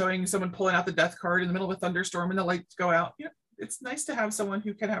movies showing someone pulling out the death card in the middle of a thunderstorm and the lights go out. It's nice to have someone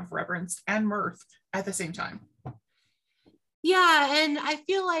who can have reverence and mirth at the same time. Yeah, and I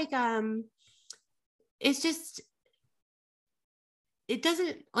feel like it's just, it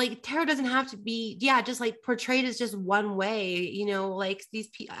doesn't, like, tarot doesn't have to be, just like portrayed as just one way, like these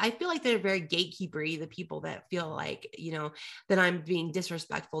people, I feel like they're very gatekeepery, the people that feel like, that I'm being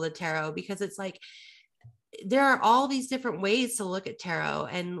disrespectful to tarot, because it's like, there are all these different ways to look at tarot,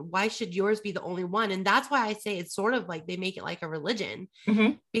 and why should yours be the only one? And that's why I say it's sort of like they make it like a religion,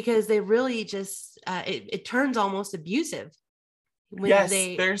 because they really just, it turns almost abusive. Yes,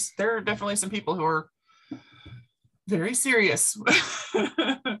 there are definitely some people who are very serious.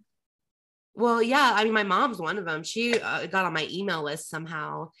 Well, yeah, I mean, my mom's one of them. She got on my email list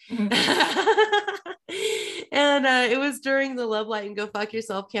somehow. And it was during the Love Light and Go Fuck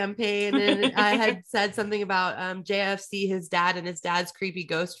Yourself campaign. And I had said something about JFC, his dad, and his dad's creepy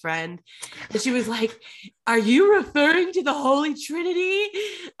ghost friend. And she was like, are you referring to the Holy Trinity?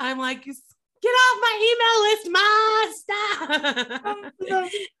 I'm like, get off my email list, Ma. Stop.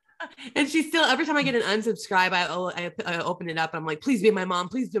 And she still, every time I get an unsubscribe, I open it up. I'm like, please be my mom.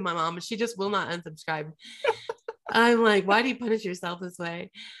 Please be my mom. And she just will not unsubscribe. I'm like, why do you punish yourself this way?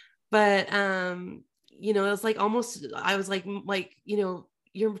 But, it was like almost, I was like, you're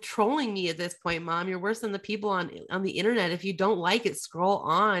trolling me at this point, Mom. You're worse than the people on the internet. If you don't like it, scroll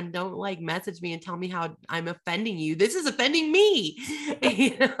on. Don't like message me and tell me how I'm offending you. This is offending me.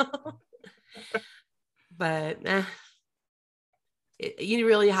 But you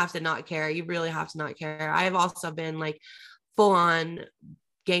really have to not care. You really have to not care. I've also been like full on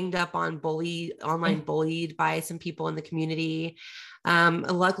ganged up on online bullied by some people in the community.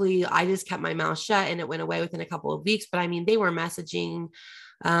 Luckily I just kept my mouth shut and it went away within a couple of weeks, but I mean, they were messaging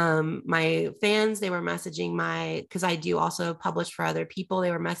my fans, they were messaging because I do also publish for other people. They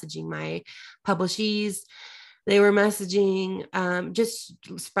were messaging my publishees. They were messaging, just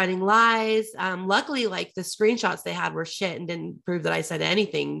spreading lies. Luckily, like the screenshots they had were shit and didn't prove that I said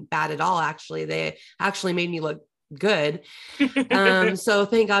anything bad at all. Actually, they actually made me look good. So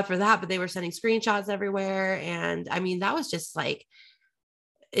thank God for that. But they were sending screenshots everywhere. And I mean, that was just like,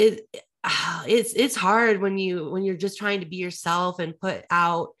 it's hard when you're just trying to be yourself and put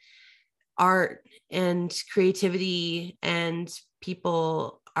out art and creativity, and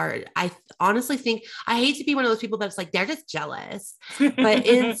people I honestly think, I hate to be one of those people that's like, they're just jealous, but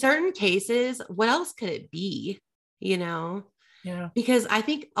in certain cases, what else could it be? Yeah. Because I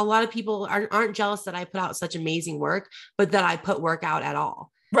think a lot of people aren't jealous that I put out such amazing work, but that I put work out at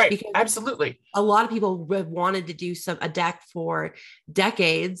all. Right. Because absolutely. A lot of people have wanted to do a deck for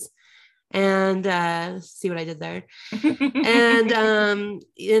decades. And see what I did there. and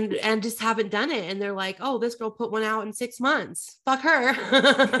just haven't done it. And they're like, oh, this girl put one out in 6 months. Fuck her.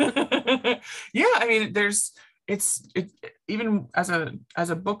 Yeah. I mean, even as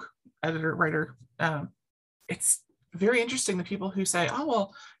a book editor, writer, it's very interesting, the people who say, oh,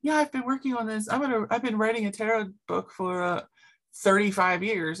 well, yeah, I've been working on this. I've been writing a tarot book for 35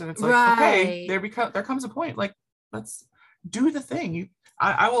 years. And it's like, right. Okay, there comes a point, like, let's do the thing.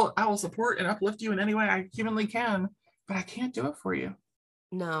 I will support and uplift you in any way I humanly can, but I can't do it for you.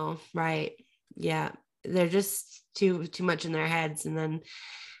 No, right. Yeah. They're just too much in their heads. And then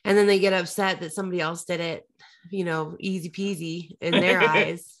they get upset that somebody else did it, easy peasy in their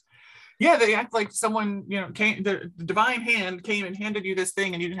eyes. Yeah. They act like someone, the divine hand came and handed you this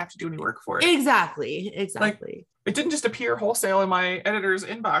thing and you didn't have to do any work for it. Exactly. Like, it didn't just appear wholesale in my editor's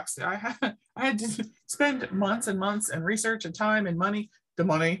inbox. I had to spend months and months and research and time and money to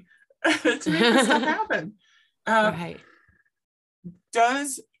make this stuff happen. Right.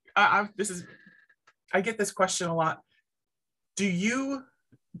 I get this question a lot. Do you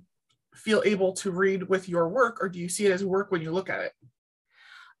feel able to read with your work, or do you see it as work when you look at it?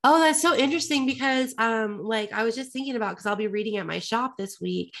 Oh, that's so interesting, because like I was just thinking about, because I'll be reading at my shop this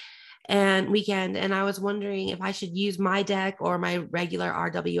weekend, and I was wondering if I should use my deck or my regular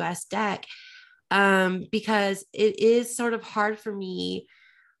RWS deck, because it is sort of hard for me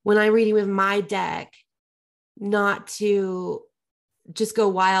when I'm reading with my deck not to just go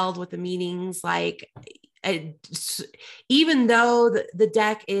wild with the meanings. Like, even though the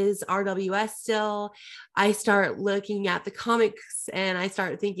deck is RWS still, I start looking at the comics and I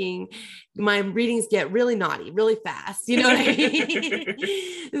start thinking, my readings get really naughty really fast. You know what I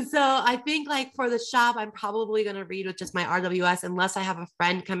mean? So I think, like, for the shop, I'm probably going to read with just my RWS, unless I have a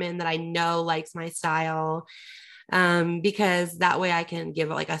friend come in that I know likes my style, because that way I can give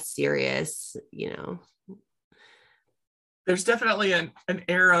it like a serious, There's definitely an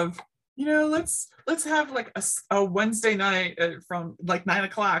air of, let's have like a Wednesday night from like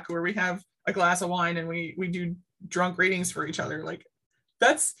 9:00 where we have a glass of wine and we do drunk readings for each other. Like,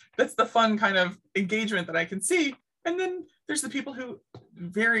 that's the fun kind of engagement that I can see. And then there's the people who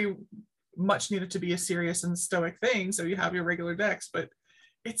very much need it to be a serious and stoic thing. So you have your regular decks, but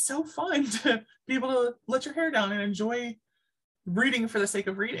it's so fun to be able to let your hair down and enjoy reading for the sake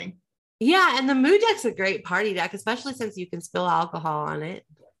of reading. Yeah, and the mood deck's a great party deck, especially since you can spill alcohol on it.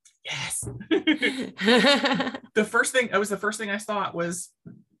 Yes. The first thing I thought was,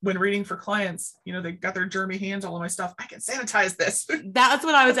 when reading for clients, they got their germy hands all on my stuff. I can sanitize this. That's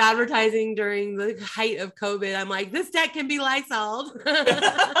what I was advertising during the height of COVID. I'm like, this deck can be Lysoled.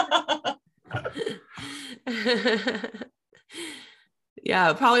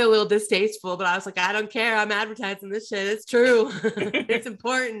 Yeah, probably a little distasteful, but I was like, I don't care. I'm advertising this shit. It's true. It's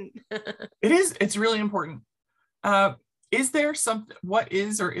important. It is. It's really important. Uh, is there something, what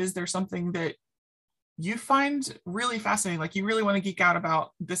is, or is there something that you find really fascinating? Like you really want to geek out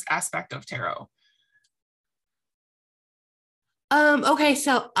about this aspect of tarot? Okay,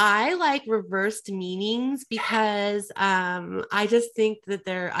 so I like reversed meanings because I just think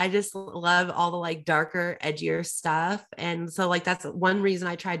that I just love all the like darker, edgier stuff. And so like that's one reason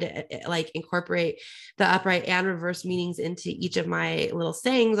I tried to like incorporate the upright and reverse meanings into each of my little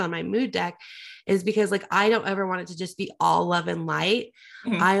sayings on my mood deck, is because like I don't ever want it to just be all love and light.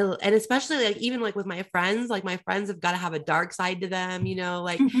 Mhm. And especially like even like with my friends, like my friends have got to have a dark side to them,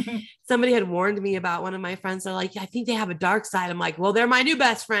 like somebody had warned me about one of my friends. They're like, I think they have a dark side. I'm like, well, they're my new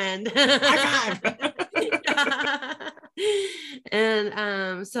best friend. High five.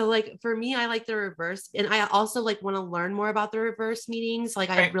 And so like for me, I like the reverse, and I also like want to learn more about the reverse meanings. Like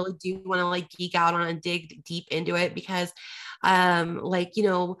I Right. really do want to like geek out on and dig deep into it, because like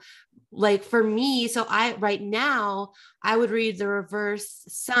like for me, so I right now I would read the reverse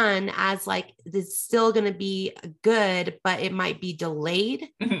sun as like it's still going to be good, but it might be delayed.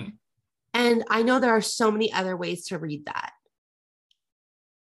 Mhm. And I know there are so many other ways to read that,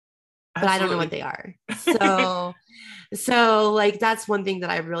 but I don't know what Absolutely. they are. So like that's one thing that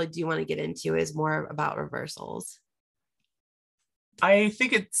I really do want to get into, is more about reversals. I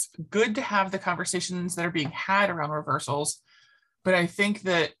think it's good to have the conversations that are being had around reversals, but I think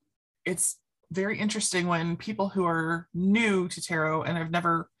that it's very interesting when people who are new to tarot and they've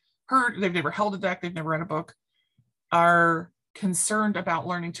never held a deck, they've never read a book, are concerned about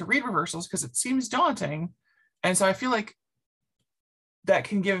learning to read reversals because it seems daunting. And so I feel like that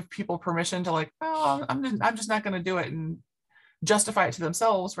can give people permission to like, oh, I'm just not going to do it, and justify it to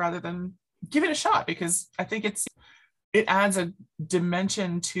themselves rather than give it a shot, because I think it adds a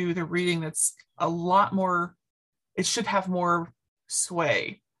dimension to the reading that's a lot more, it should have more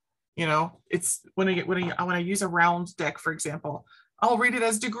sway. It's when I use a round deck, for example, I'll read it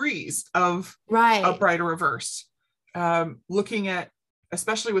as degrees of Right. upright or reversed. Looking at,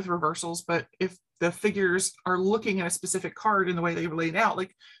 especially with reversals, but if the figures are looking at a specific card in the way they laid out,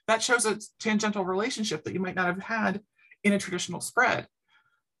 like that shows a tangential relationship that you might not have had in a traditional spread.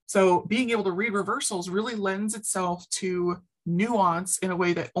 So being able to read reversals really lends itself to nuance in a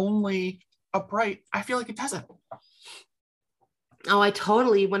way that only upright, I feel like it doesn't. Oh, I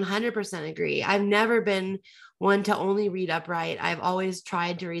totally 100% agree. I've never been one to only read upright. I've always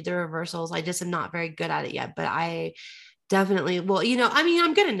tried to read the reversals. I just am not very good at it yet, but I definitely, well, I mean,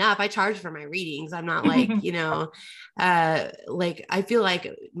 I'm good enough. I charge for my readings. I'm not like, like I feel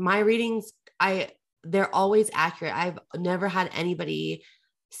like my readings, they're always accurate. I've never had anybody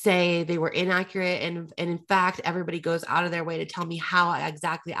say they were inaccurate, and in fact everybody goes out of their way to tell me how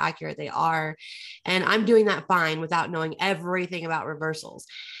exactly accurate they are, and I'm doing that fine without knowing everything about reversals.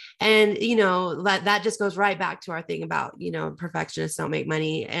 And that just goes right back to our thing about perfectionists don't make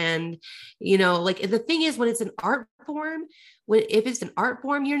money. And like the thing is, when it's an art form, if it's an art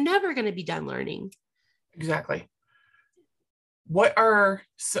form, you're never going to be done learning. Exactly. What are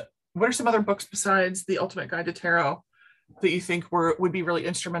some other books besides The Ultimate Guide to Tarot that you think would be really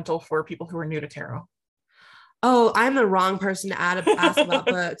instrumental for people who are new to tarot? Oh, I'm the wrong person to ask about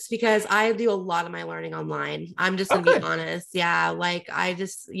books, because I do a lot of my learning online. I'm just Oh, going to be good. honest. Yeah. Like I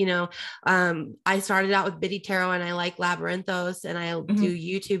just, I started out with Biddy Tarot, and I like Labyrinthos, and I do Mhm.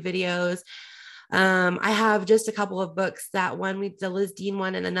 YouTube videos. I have just a couple of books, that one with the Liz Dean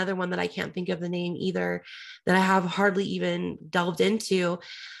one, and another one that I can't think of the name either, that I have hardly even delved into.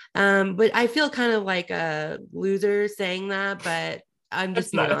 But I feel kind of like a loser saying that, but I'm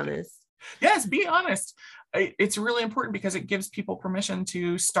just That's being not. honest. Yes, be honest. It's really important because it gives people permission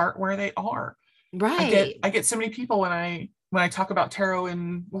to start where they are. I get Right. I get so many people when I talk about tarot,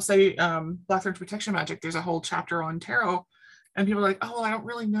 and we'll say Blackthorn's Protection Magic. There's a whole chapter on tarot, and people are like, "Oh, well, I don't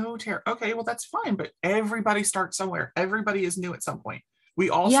really know tarot." Okay, well that's fine, but everybody starts somewhere. Everybody is new at some point. We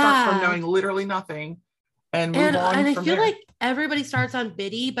all start from Yeah. knowing literally nothing and move And on I from feel there. like everybody starts on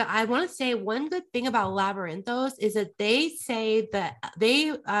Biddy, but I want to say one good thing about Labyrinthos is that they say that they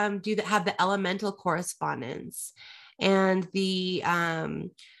have the elemental correspondence, and the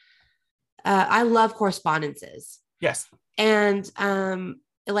I love correspondences. Yes. And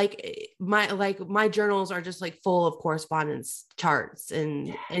my journals are just like full of correspondence charts,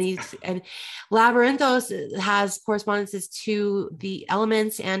 and Labyrinthos has correspondences to the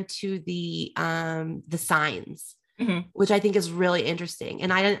elements and to the signs, Mhm. which I think is really interesting,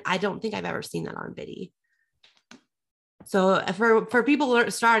 and I don't think I've ever seen that on Biddy. So for people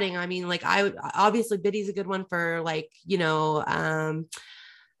starting, I mean, like I obviously Biddy's a good one for like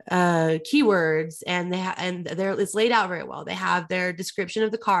keywords, and it's laid out very well. They have their description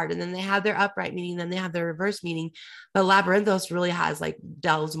of the card, and then they have their upright meaning, then they have their reverse meaning. But Labyrinthos really has like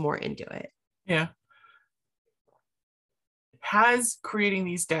delves more into it. Yeah. Has creating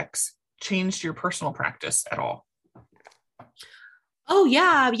these decks changed your personal practice at all? Oh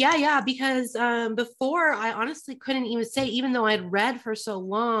yeah. Because before, I honestly couldn't even say, even though I'd read for so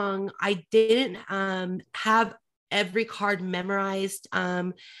long, I didn't have every card memorized,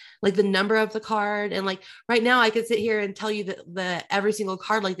 like the number of the card. And like right now I could sit here and tell you the every single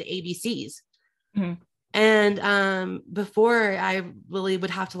card, like the ABCs. Mm-hmm. And before, I really would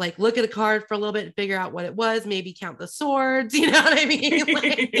have to like look at a card for a little bit and figure out what it was, maybe count the swords, you know what I mean?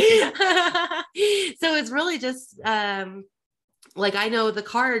 Like, so it's really just like I know the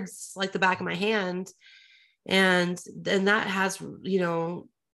cards like the back of my hand, and then that has, you know,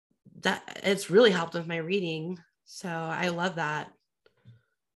 that it's really helped with my reading. So I love that.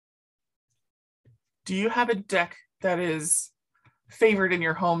 Do you have a deck that is favored in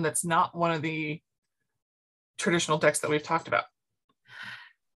your home that's not one of the traditional decks that we've talked about?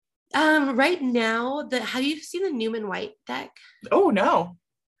 Right now, have you seen the Newman White deck? Oh no.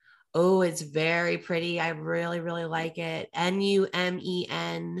 Oh, it's very pretty. I really, really like it.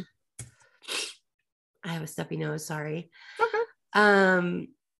 Numen. I have a stuffy nose, sorry. Okay.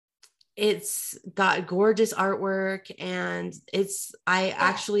 It's got gorgeous artwork, and I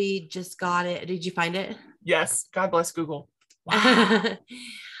actually just got it. Did you find it? Yes. God bless Google. Wow.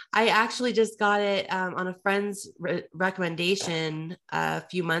 I actually just got it on a friend's recommendation a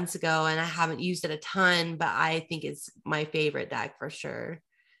few months ago, and I haven't used it a ton, but I think it's my favorite deck for sure.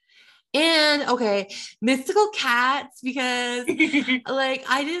 And okay, mystical cats, because like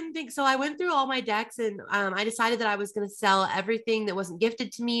I didn't think so. I went through all my decks, and I decided that I was going to sell everything that wasn't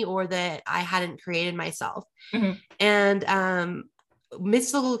gifted to me or that I hadn't created myself. Mm-hmm. And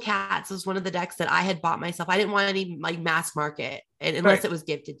mystical cats was one of the decks that I had bought myself. I didn't want any like mass market, unless it was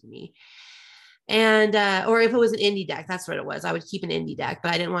gifted to me. And or if it was an indie deck, that's what it was. I would keep an indie deck,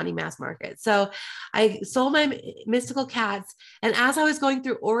 but I didn't want any mass market. So I sold my mystical cats, and as I was going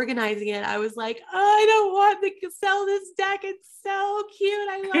through organizing it, I was like, oh, I don't want to sell this deck. It's so cute.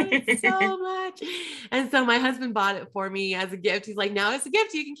 I love it so much. And so my husband bought it for me as a gift. He's like, now it's a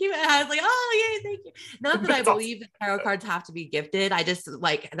gift, you can keep it. And I was like, oh yay, thank you. Not that I believe that tarot cards have to be gifted. I just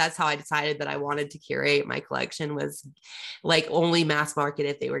like, that's how I decided that I wanted to curate my collection, was like only mass market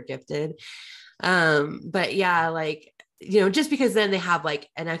if they were gifted. But yeah, like, you know, just because then they have like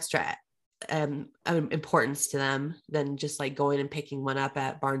an extra importance to them than just like going and picking one up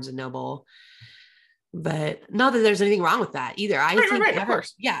at Barnes and Noble. But not that there's anything wrong with that either. I think of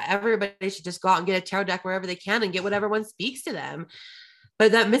course. Yeah, everybody should just go out and get a tarot deck wherever they can and get whatever one speaks to them.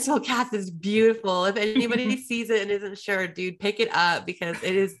 But that mystical cat is beautiful. If anybody sees it and isn't sure, dude, pick it up, because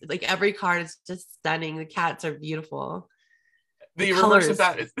it is like every card is just stunning. The cats are beautiful. The reverse of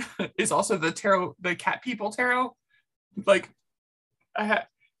that is also the tarot, the cat people tarot. Like a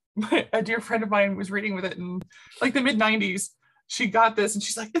dear friend of mine was reading with it in like the mid-90s. She got this and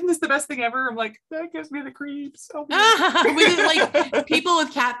she's like, isn't this the best thing ever? I'm like, that gives me the creeps. Oh, was it like people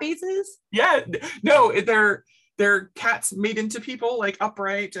with cat faces? Yeah, no, they're cats made into people, like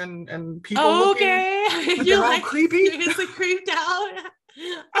upright and people looking. Okay. You're like, all creepy. It's like creeped out.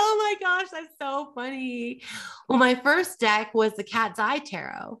 Oh my gosh, that's so funny. Well, my first deck was the Cat's Eye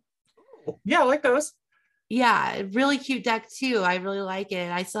Tarot. Yeah, I like those. Yeah, really cute deck too. I really like it.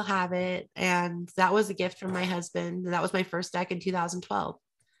 I still have it. And that was a gift from my husband. That was my first deck in 2012.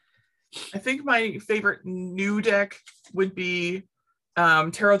 I think my favorite new deck would be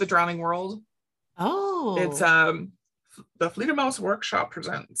Tarot of the Drowning World. Oh. It's the Fleet Mouse Workshop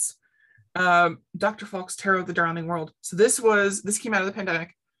presents Dr. Falk's Tarot of the Drowning World. So this came out of the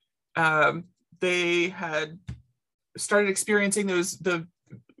pandemic. They had started experiencing the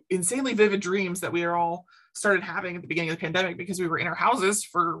insanely vivid dreams that we are all started having at the beginning of the pandemic, because we were in our houses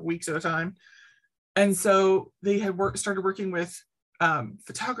for weeks at a time. And so they had started working with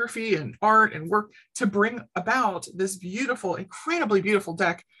photography and art and work to bring about this beautiful, incredibly beautiful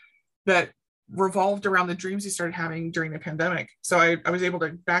deck that revolved around the dreams he started having during the pandemic. So I was able to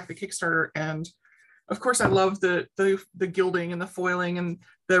back the Kickstarter, and of course I love the gilding and the foiling and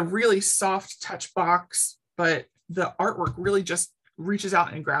the really soft touch box, but the artwork really just reaches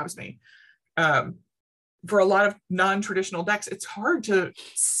out and grabs me. For a lot of non-traditional decks, it's hard to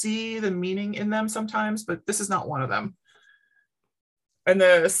see the meaning in them sometimes, but this is not one of them. And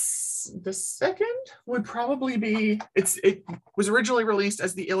the second would probably be, it was originally released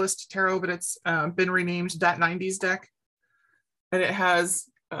as the Illust Tarot, but it's been renamed That 90s Deck. And it has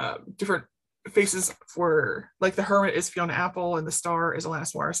different faces for, like, the Hermit is Fiona Apple and the Star is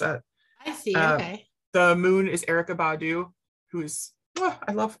Alanis Morissette. I see. Uh, Okay. the Moon is Erica Badu, who is,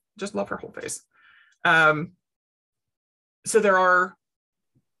 I just love her whole face. Um, so there are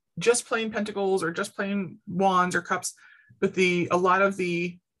just plain pentacles or just plain wands or cups, but a lot of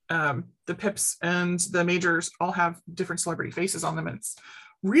the pips and the majors all have different celebrity faces on them, and it's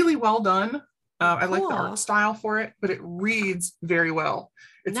really well done. I like the art Cool. style for it, but it reads very well.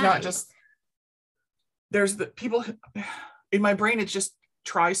 It's not Nice. just, there's the people in my brain, it just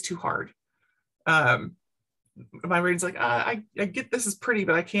tries too hard. Um, my brain's like, I get this is pretty,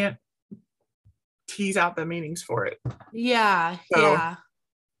 but I can't tease out the meanings for it. Yeah. So Yeah.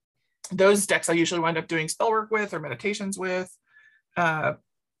 those decks I usually wind up doing spell work with or meditations with, uh,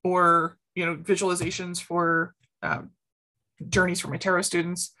 or visualizations for journeys for my tarot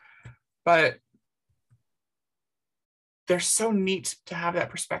students. But they're so neat to have that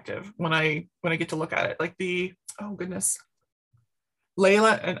perspective when I get to look at it. Like oh goodness,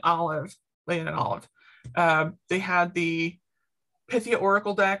 Layla and Olive. They had the Pythia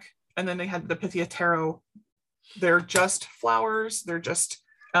Oracle deck, and then they had the Pythia Tarot. They're just flowers. They're just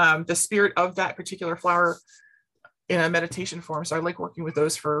the spirit of that particular flower in a meditation form. So I like working with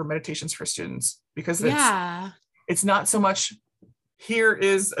those for meditations for students, because Yeah. it's not so much here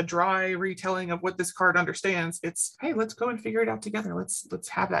is a dry retelling of what this card understands. It's, hey, let's go and figure it out together. Let's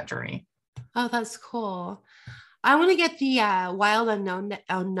have that journey. Oh, that's cool. I want to get the Wild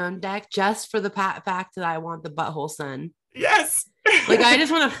Unknown deck just for the fact that I want the Butthole Sun. Yes. Like, I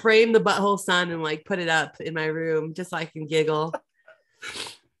just want to frame the Butthole Sun and like put it up in my room just so I can giggle.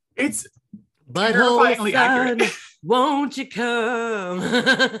 It's Butthole terrifyingly Sun, accurate. won't you come?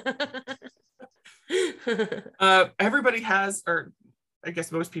 Everybody has, or I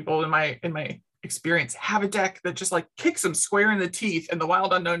guess most people in my experience have a deck that just like kicks them square in the teeth, and the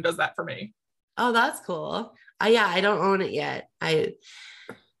Wild Unknown does that for me. Oh, that's cool. Yeah, I don't own it yet. I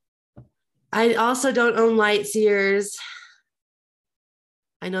also don't own Light Seers.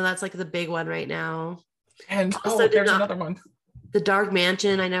 I know that's like the big one right now. And Also there's another one. The Dark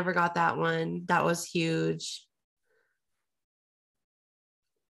Mansion. I never got that one. That was huge.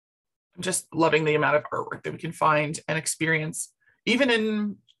 I'm just loving the amount of artwork that we can find and experience, even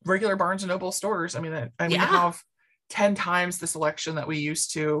in regular Barnes and Noble stores. I mean, we have 10 times the selection that we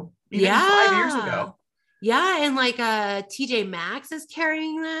used to even 5 years ago. Yeah, and like TJ Maxx is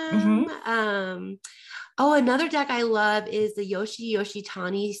carrying them. Mm-hmm. Another deck I love is the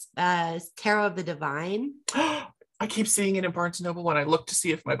Yoshitani Tarot of the Divine. I keep seeing it in Barnes and Noble when I look to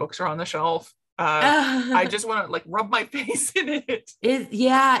see if my books are on the shelf. I just want to like rub my face in it.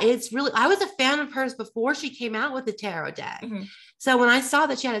 It's really, I was a fan of hers before she came out with the tarot deck. Mm-hmm. So when I saw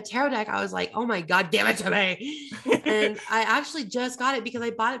that she had a tarot deck, I was like, oh my God, damn it to me. And I actually just got it because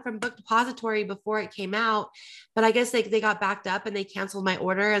I bought it from Book Depository before it came out, but I guess they got backed up and they canceled my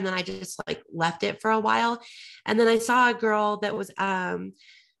order. And then I just like left it for a while. And then I saw a girl that was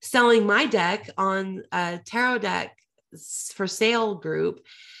selling my deck on a tarot deck for sale group.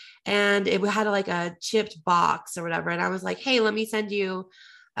 And it had like a chipped box or whatever. And I was like, hey, let me send you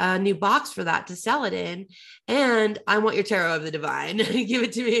a new box for that to sell it in. And I want your Tarot of the Divine. Give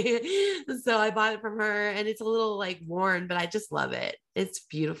it to me. So I bought it from her, and it's a little like worn, but I just love it. It's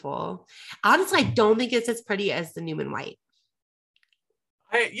beautiful. Honestly, I don't think it's as pretty as the Newman White.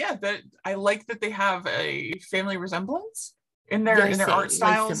 I like that they have a family resemblance in their art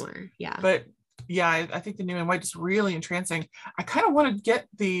styles. Like similar, yeah. But yeah, I think the Newman White is really entrancing. I kind of want to get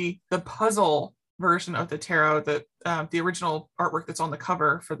the puzzle version of the tarot that the original artwork that's on the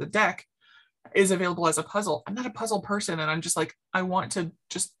cover for the deck is available as a puzzle. I'm not a puzzle person, and I'm just like, I want to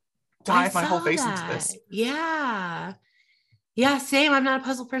just dive my whole face into this. Yeah, same. I'm not a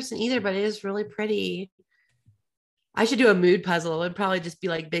puzzle person either, but it is really pretty. I should do a mood puzzle. It would probably just be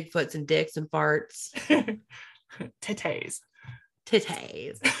like Bigfoots and dicks and farts. Titties.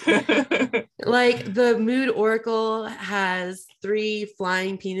 Like the Mood Oracle has 3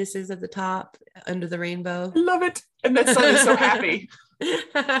 flying penises at the top under the rainbow. Love it. And that sun is so happy.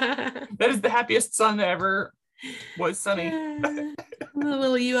 That is the happiest sun that ever was sunny. The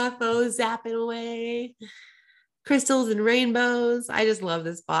little UFO zapping away. Crystals and rainbows. I just love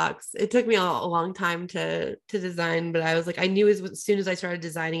this box. It took me a long time to design, but I was like, I knew as soon as I started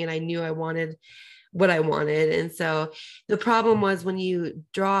designing it, I knew I wanted what I wanted. And so the problem was when you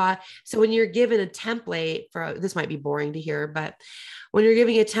draw, so when you're given a template for, this might be boring to hear, but when you're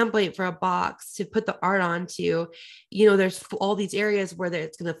giving a template for a box to put the art onto, there's all these areas where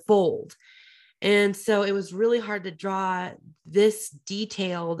it's going to fold. And so it was really hard to draw this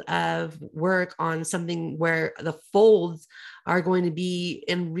detailed of work on something where the folds are going to be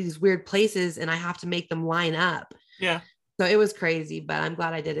in these weird places and I have to make them line up. Yeah. So it was crazy, but I'm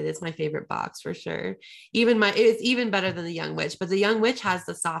glad I did it. It's my favorite box for sure. It's even better than the Young Witch, but the Young Witch has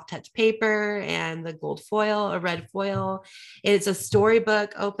the soft touch paper and the gold foil, a red foil. It's a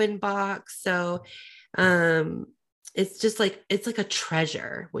storybook open box. So um it's just like it's like a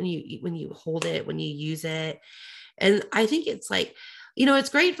treasure when you hold it, when you use it. And I think it's like, it's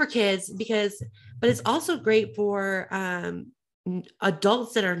great for kids but it's also great for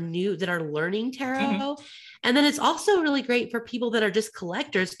adults that are learning tarot. Mm-hmm. And then it's also really great for people that are just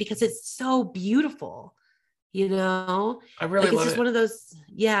collectors because it's so beautiful. I really Like it's love just it. one of those.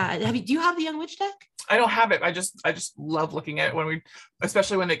 Yeah. Do you have the Young Witch deck? I don't have it. I just love looking at it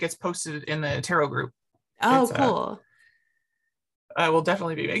especially when it gets posted in the tarot group. Oh, cool. I will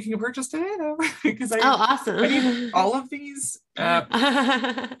definitely be making a purchase today though, because Awesome. I need all of these.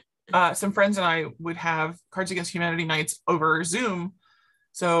 Some friends and I would have Cards Against Humanity nights over Zoom,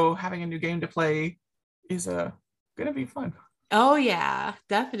 so having a new game to play is gonna be fun. Oh yeah,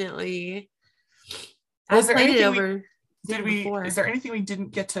 definitely. Is I've there played it anything over Zoom before. is there anything we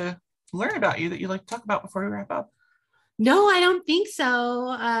didn't get to learn about you that you'd like to talk about before we wrap up? No, I don't think so.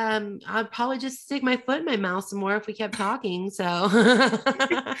 I'd probably just stick my foot in my mouth some more if we kept talking. So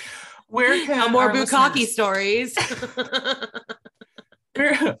Where no can more our bukkake listeners stories.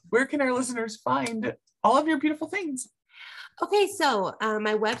 where can our listeners find all of your beautiful things? Okay, so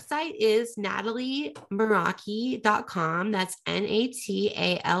my website is nataliemeraki.com. That's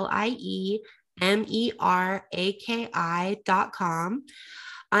NATALIEMERAKI.com.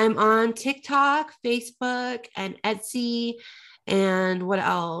 I'm on TikTok, Facebook, and Etsy, and what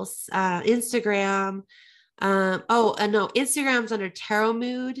else? Instagram. No, Instagram's under Tarot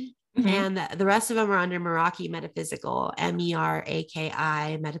Mood, Mm-hmm. and the rest of them are under Meraki Metaphysical,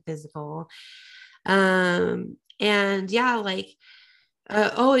 MERAKI Metaphysical. And yeah, like,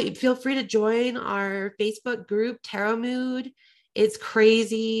 feel free to join our Facebook group, Tarot Mood. It's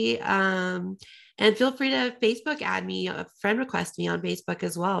crazy. And feel free to Facebook add me, a friend request me on Facebook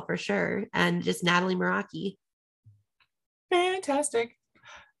as well, for sure. And just Natalie Meraki. Fantastic.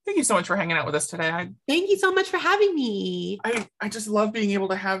 Thank you so much for hanging out with us today. Thank you so much for having me. I just love being able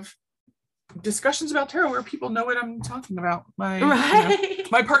to have discussions about tarot where people know what I'm talking about. My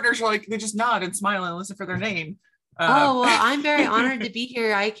partners are like, they just nod and smile and listen for their name. Well, I'm very honored to be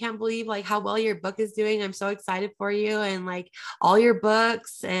here. I can't believe like how well your book is doing. I'm so excited for you, and like all your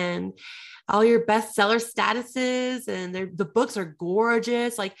books and all your bestseller statuses, and the books are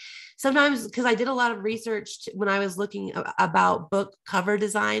gorgeous. Like sometimes, because I did a lot of research when I was looking about book cover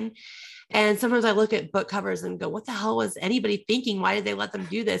design, and sometimes I look at book covers and go, what the hell was anybody thinking? Why did they let them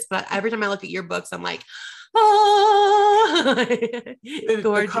do this? But every time I look at your books, I'm like, oh,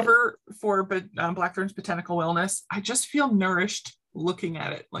 the cover for Blackthorn's Botanical Wellness, I just feel nourished looking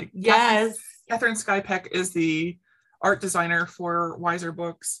at it. Like, yes, Catherine Skypeck is the art designer for Wiser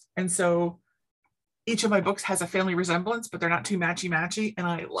Books, and so each of my books has a family resemblance, but they're not too matchy, and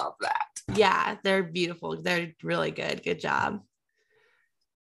I love that. Yeah, they're beautiful. They're really good. Good job.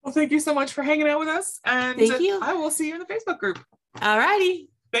 Well, thank you so much for hanging out with us, and thank you. I will see you in the Facebook group. All righty.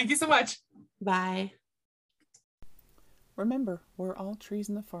 Thank you so much. Bye. Remember, we're all trees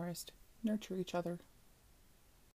in the forest. Nurture each other.